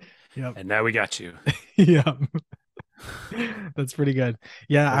 5-8-77. Yep. And now we got you. Yeah. That's pretty good.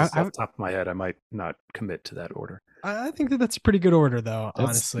 Yeah. Off the top of my head, I might not commit to that order. I think that's a pretty good order, though,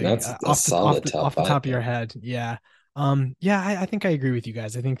 honestly. That's off the top of your five. head. Yeah. I think I agree with you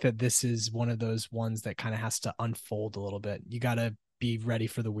guys. I think that this is one of those ones that kind of has to unfold a little bit. You got to be ready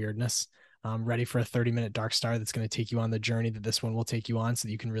for the weirdness, ready for a 30-minute Dark Star that's going to take you on the journey that this one will take you on so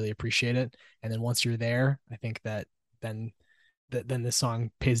that you can really appreciate it. And then once you're there, I think that then this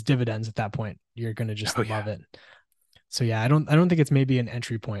song pays dividends at that point. You're going to just love it. So yeah, I don't think it's maybe an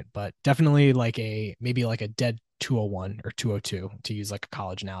entry point, but definitely like maybe like a dead 201 or 202 to use like a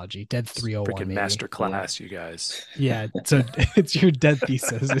college analogy. Dead It's 301 freaking maybe. master class, you guys. Yeah, so it's your dead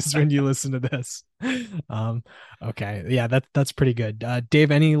thesis is when you listen to this. Um, okay, yeah, that's pretty good.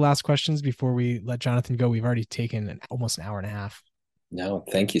 Dave, any last questions before we let Jonathan go? We've already taken almost an hour and a half. No,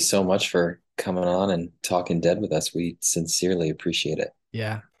 thank you so much for coming on and talking dead with us. We sincerely appreciate it.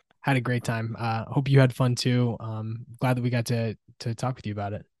 Yeah, had a great time. Hope you had fun too. Glad that we got to talk with you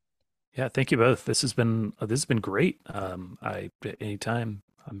about it. Yeah, thank you both. This has been great. I anytime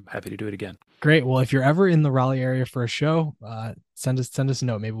I'm happy to do it again. Great. Well, if you're ever in the Raleigh area for a show, send us a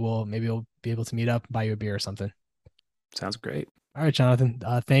note. Maybe we'll be able to meet up, buy you a beer or something. Sounds great. All right, Jonathan.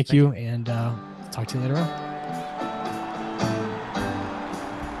 Thank you, and talk to you later on.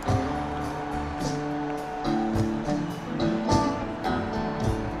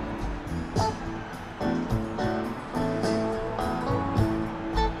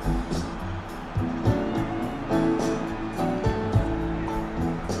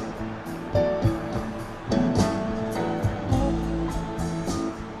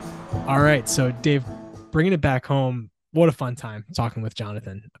 All right, so Dave, bringing it back home, what a fun time talking with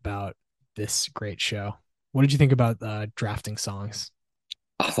Jonathan about this great show. What did you think about drafting songs?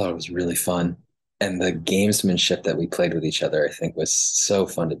 I thought it was really fun. And the gamesmanship that we played with each other, I think, was so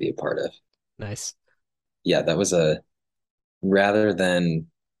fun to be a part of. Nice. Yeah, that was a rather than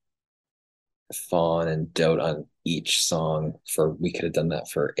fawn and dote on each song we could have done that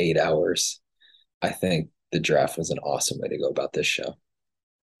for 8 hours. I think the draft was an awesome way to go about this show.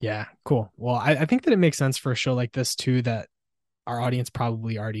 Yeah, cool. Well, I think that it makes sense for a show like this too, that our audience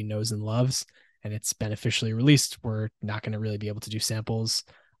probably already knows and loves, and it's been officially released. We're not going to really be able to do samples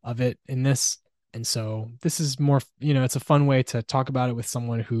of it in this. And so this is more, it's a fun way to talk about it with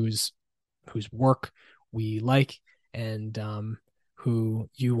someone whose work we like, and who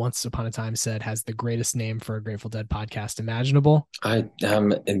you once upon a time said has the greatest name for a Grateful Dead podcast imaginable. I'm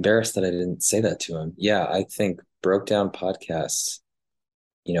embarrassed that I didn't say that to him. Yeah, I think Broke Down Podcasts,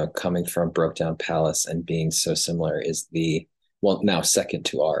 coming from Broke Down Palace and being so similar is now second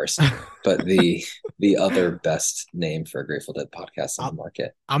to ours, but the other best name for a Grateful Dead podcast on the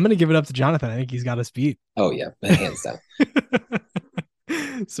market. I'm going to give it up to Jonathan. I think he's got us beat. Oh yeah, hands down.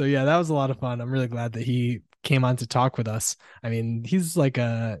 So yeah, that was a lot of fun. I'm really glad that he came on to talk with us. I mean, he's like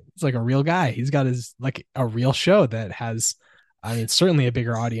a real guy. He's got like a real show that has, I mean, certainly a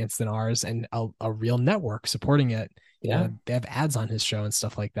bigger audience than ours, and a real network supporting it. They have ads on his show and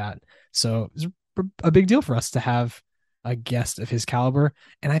stuff like that. So it's a big deal for us to have a guest of his caliber.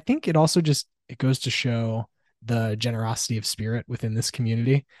 And I think it also it goes to show the generosity of spirit within this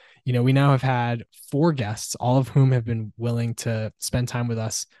community. We now have had 4 guests, all of whom have been willing to spend time with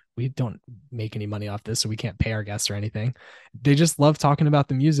us. We don't make any money off this, so we can't pay our guests or anything. They just love talking about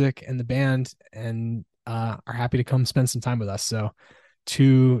the music and the band, and are happy to come spend some time with us. So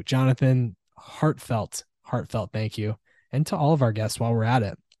to Jonathan, heartfelt thank you. And to all of our guests while we're at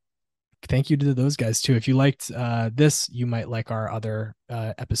it, thank you to those guys too. If you liked this, you might like our other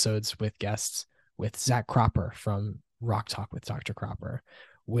episodes with guests, with Zach Cropper from Rock Talk with Dr. Cropper,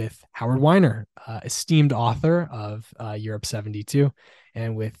 with Howard Weiner, esteemed author of Europe 72,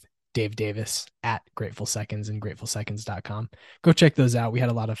 and with Dave Davis at Grateful Seconds and gratefulseconds.com. Go check those out. We had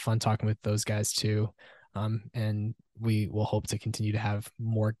a lot of fun talking with those guys too. And we will hope to continue to have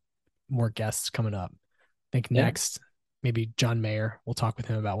more guests coming up. I think next, maybe John Mayer. We'll talk with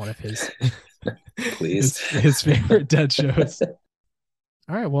him about one of his please his favorite Dead shows.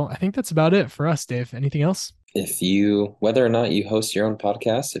 All right, well, I think that's about it for us, Dave. Anything else? Whether or not you host your own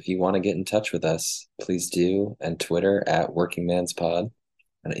podcast, if you want to get in touch with us, please do. And Twitter at Working Man's Pod,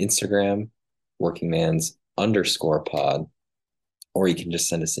 and Instagram, workingmans_pod, or you can just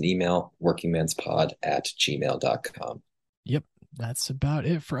send us an email, workingmanspod@gmail.com. Yep. That's about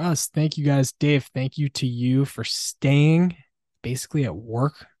it for us. Thank you guys. Dave, thank you to you for staying basically at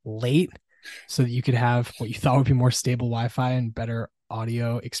work late so that you could have what you thought would be more stable Wi-Fi and better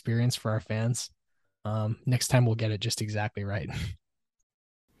audio experience for our fans. Next time we'll get it just exactly right.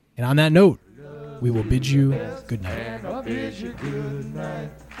 And on that note, we will bid you good night. I'll bid you good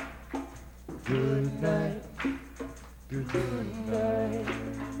night. Good night. Good night.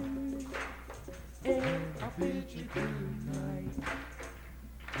 And I'll bid you good night.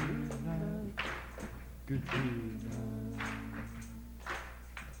 Good night. Good night.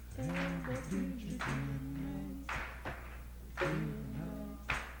 And I'll bid you good night.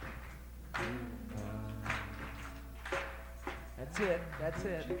 Good night. Good night. That's it. That's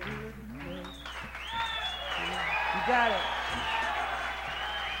it. You got it.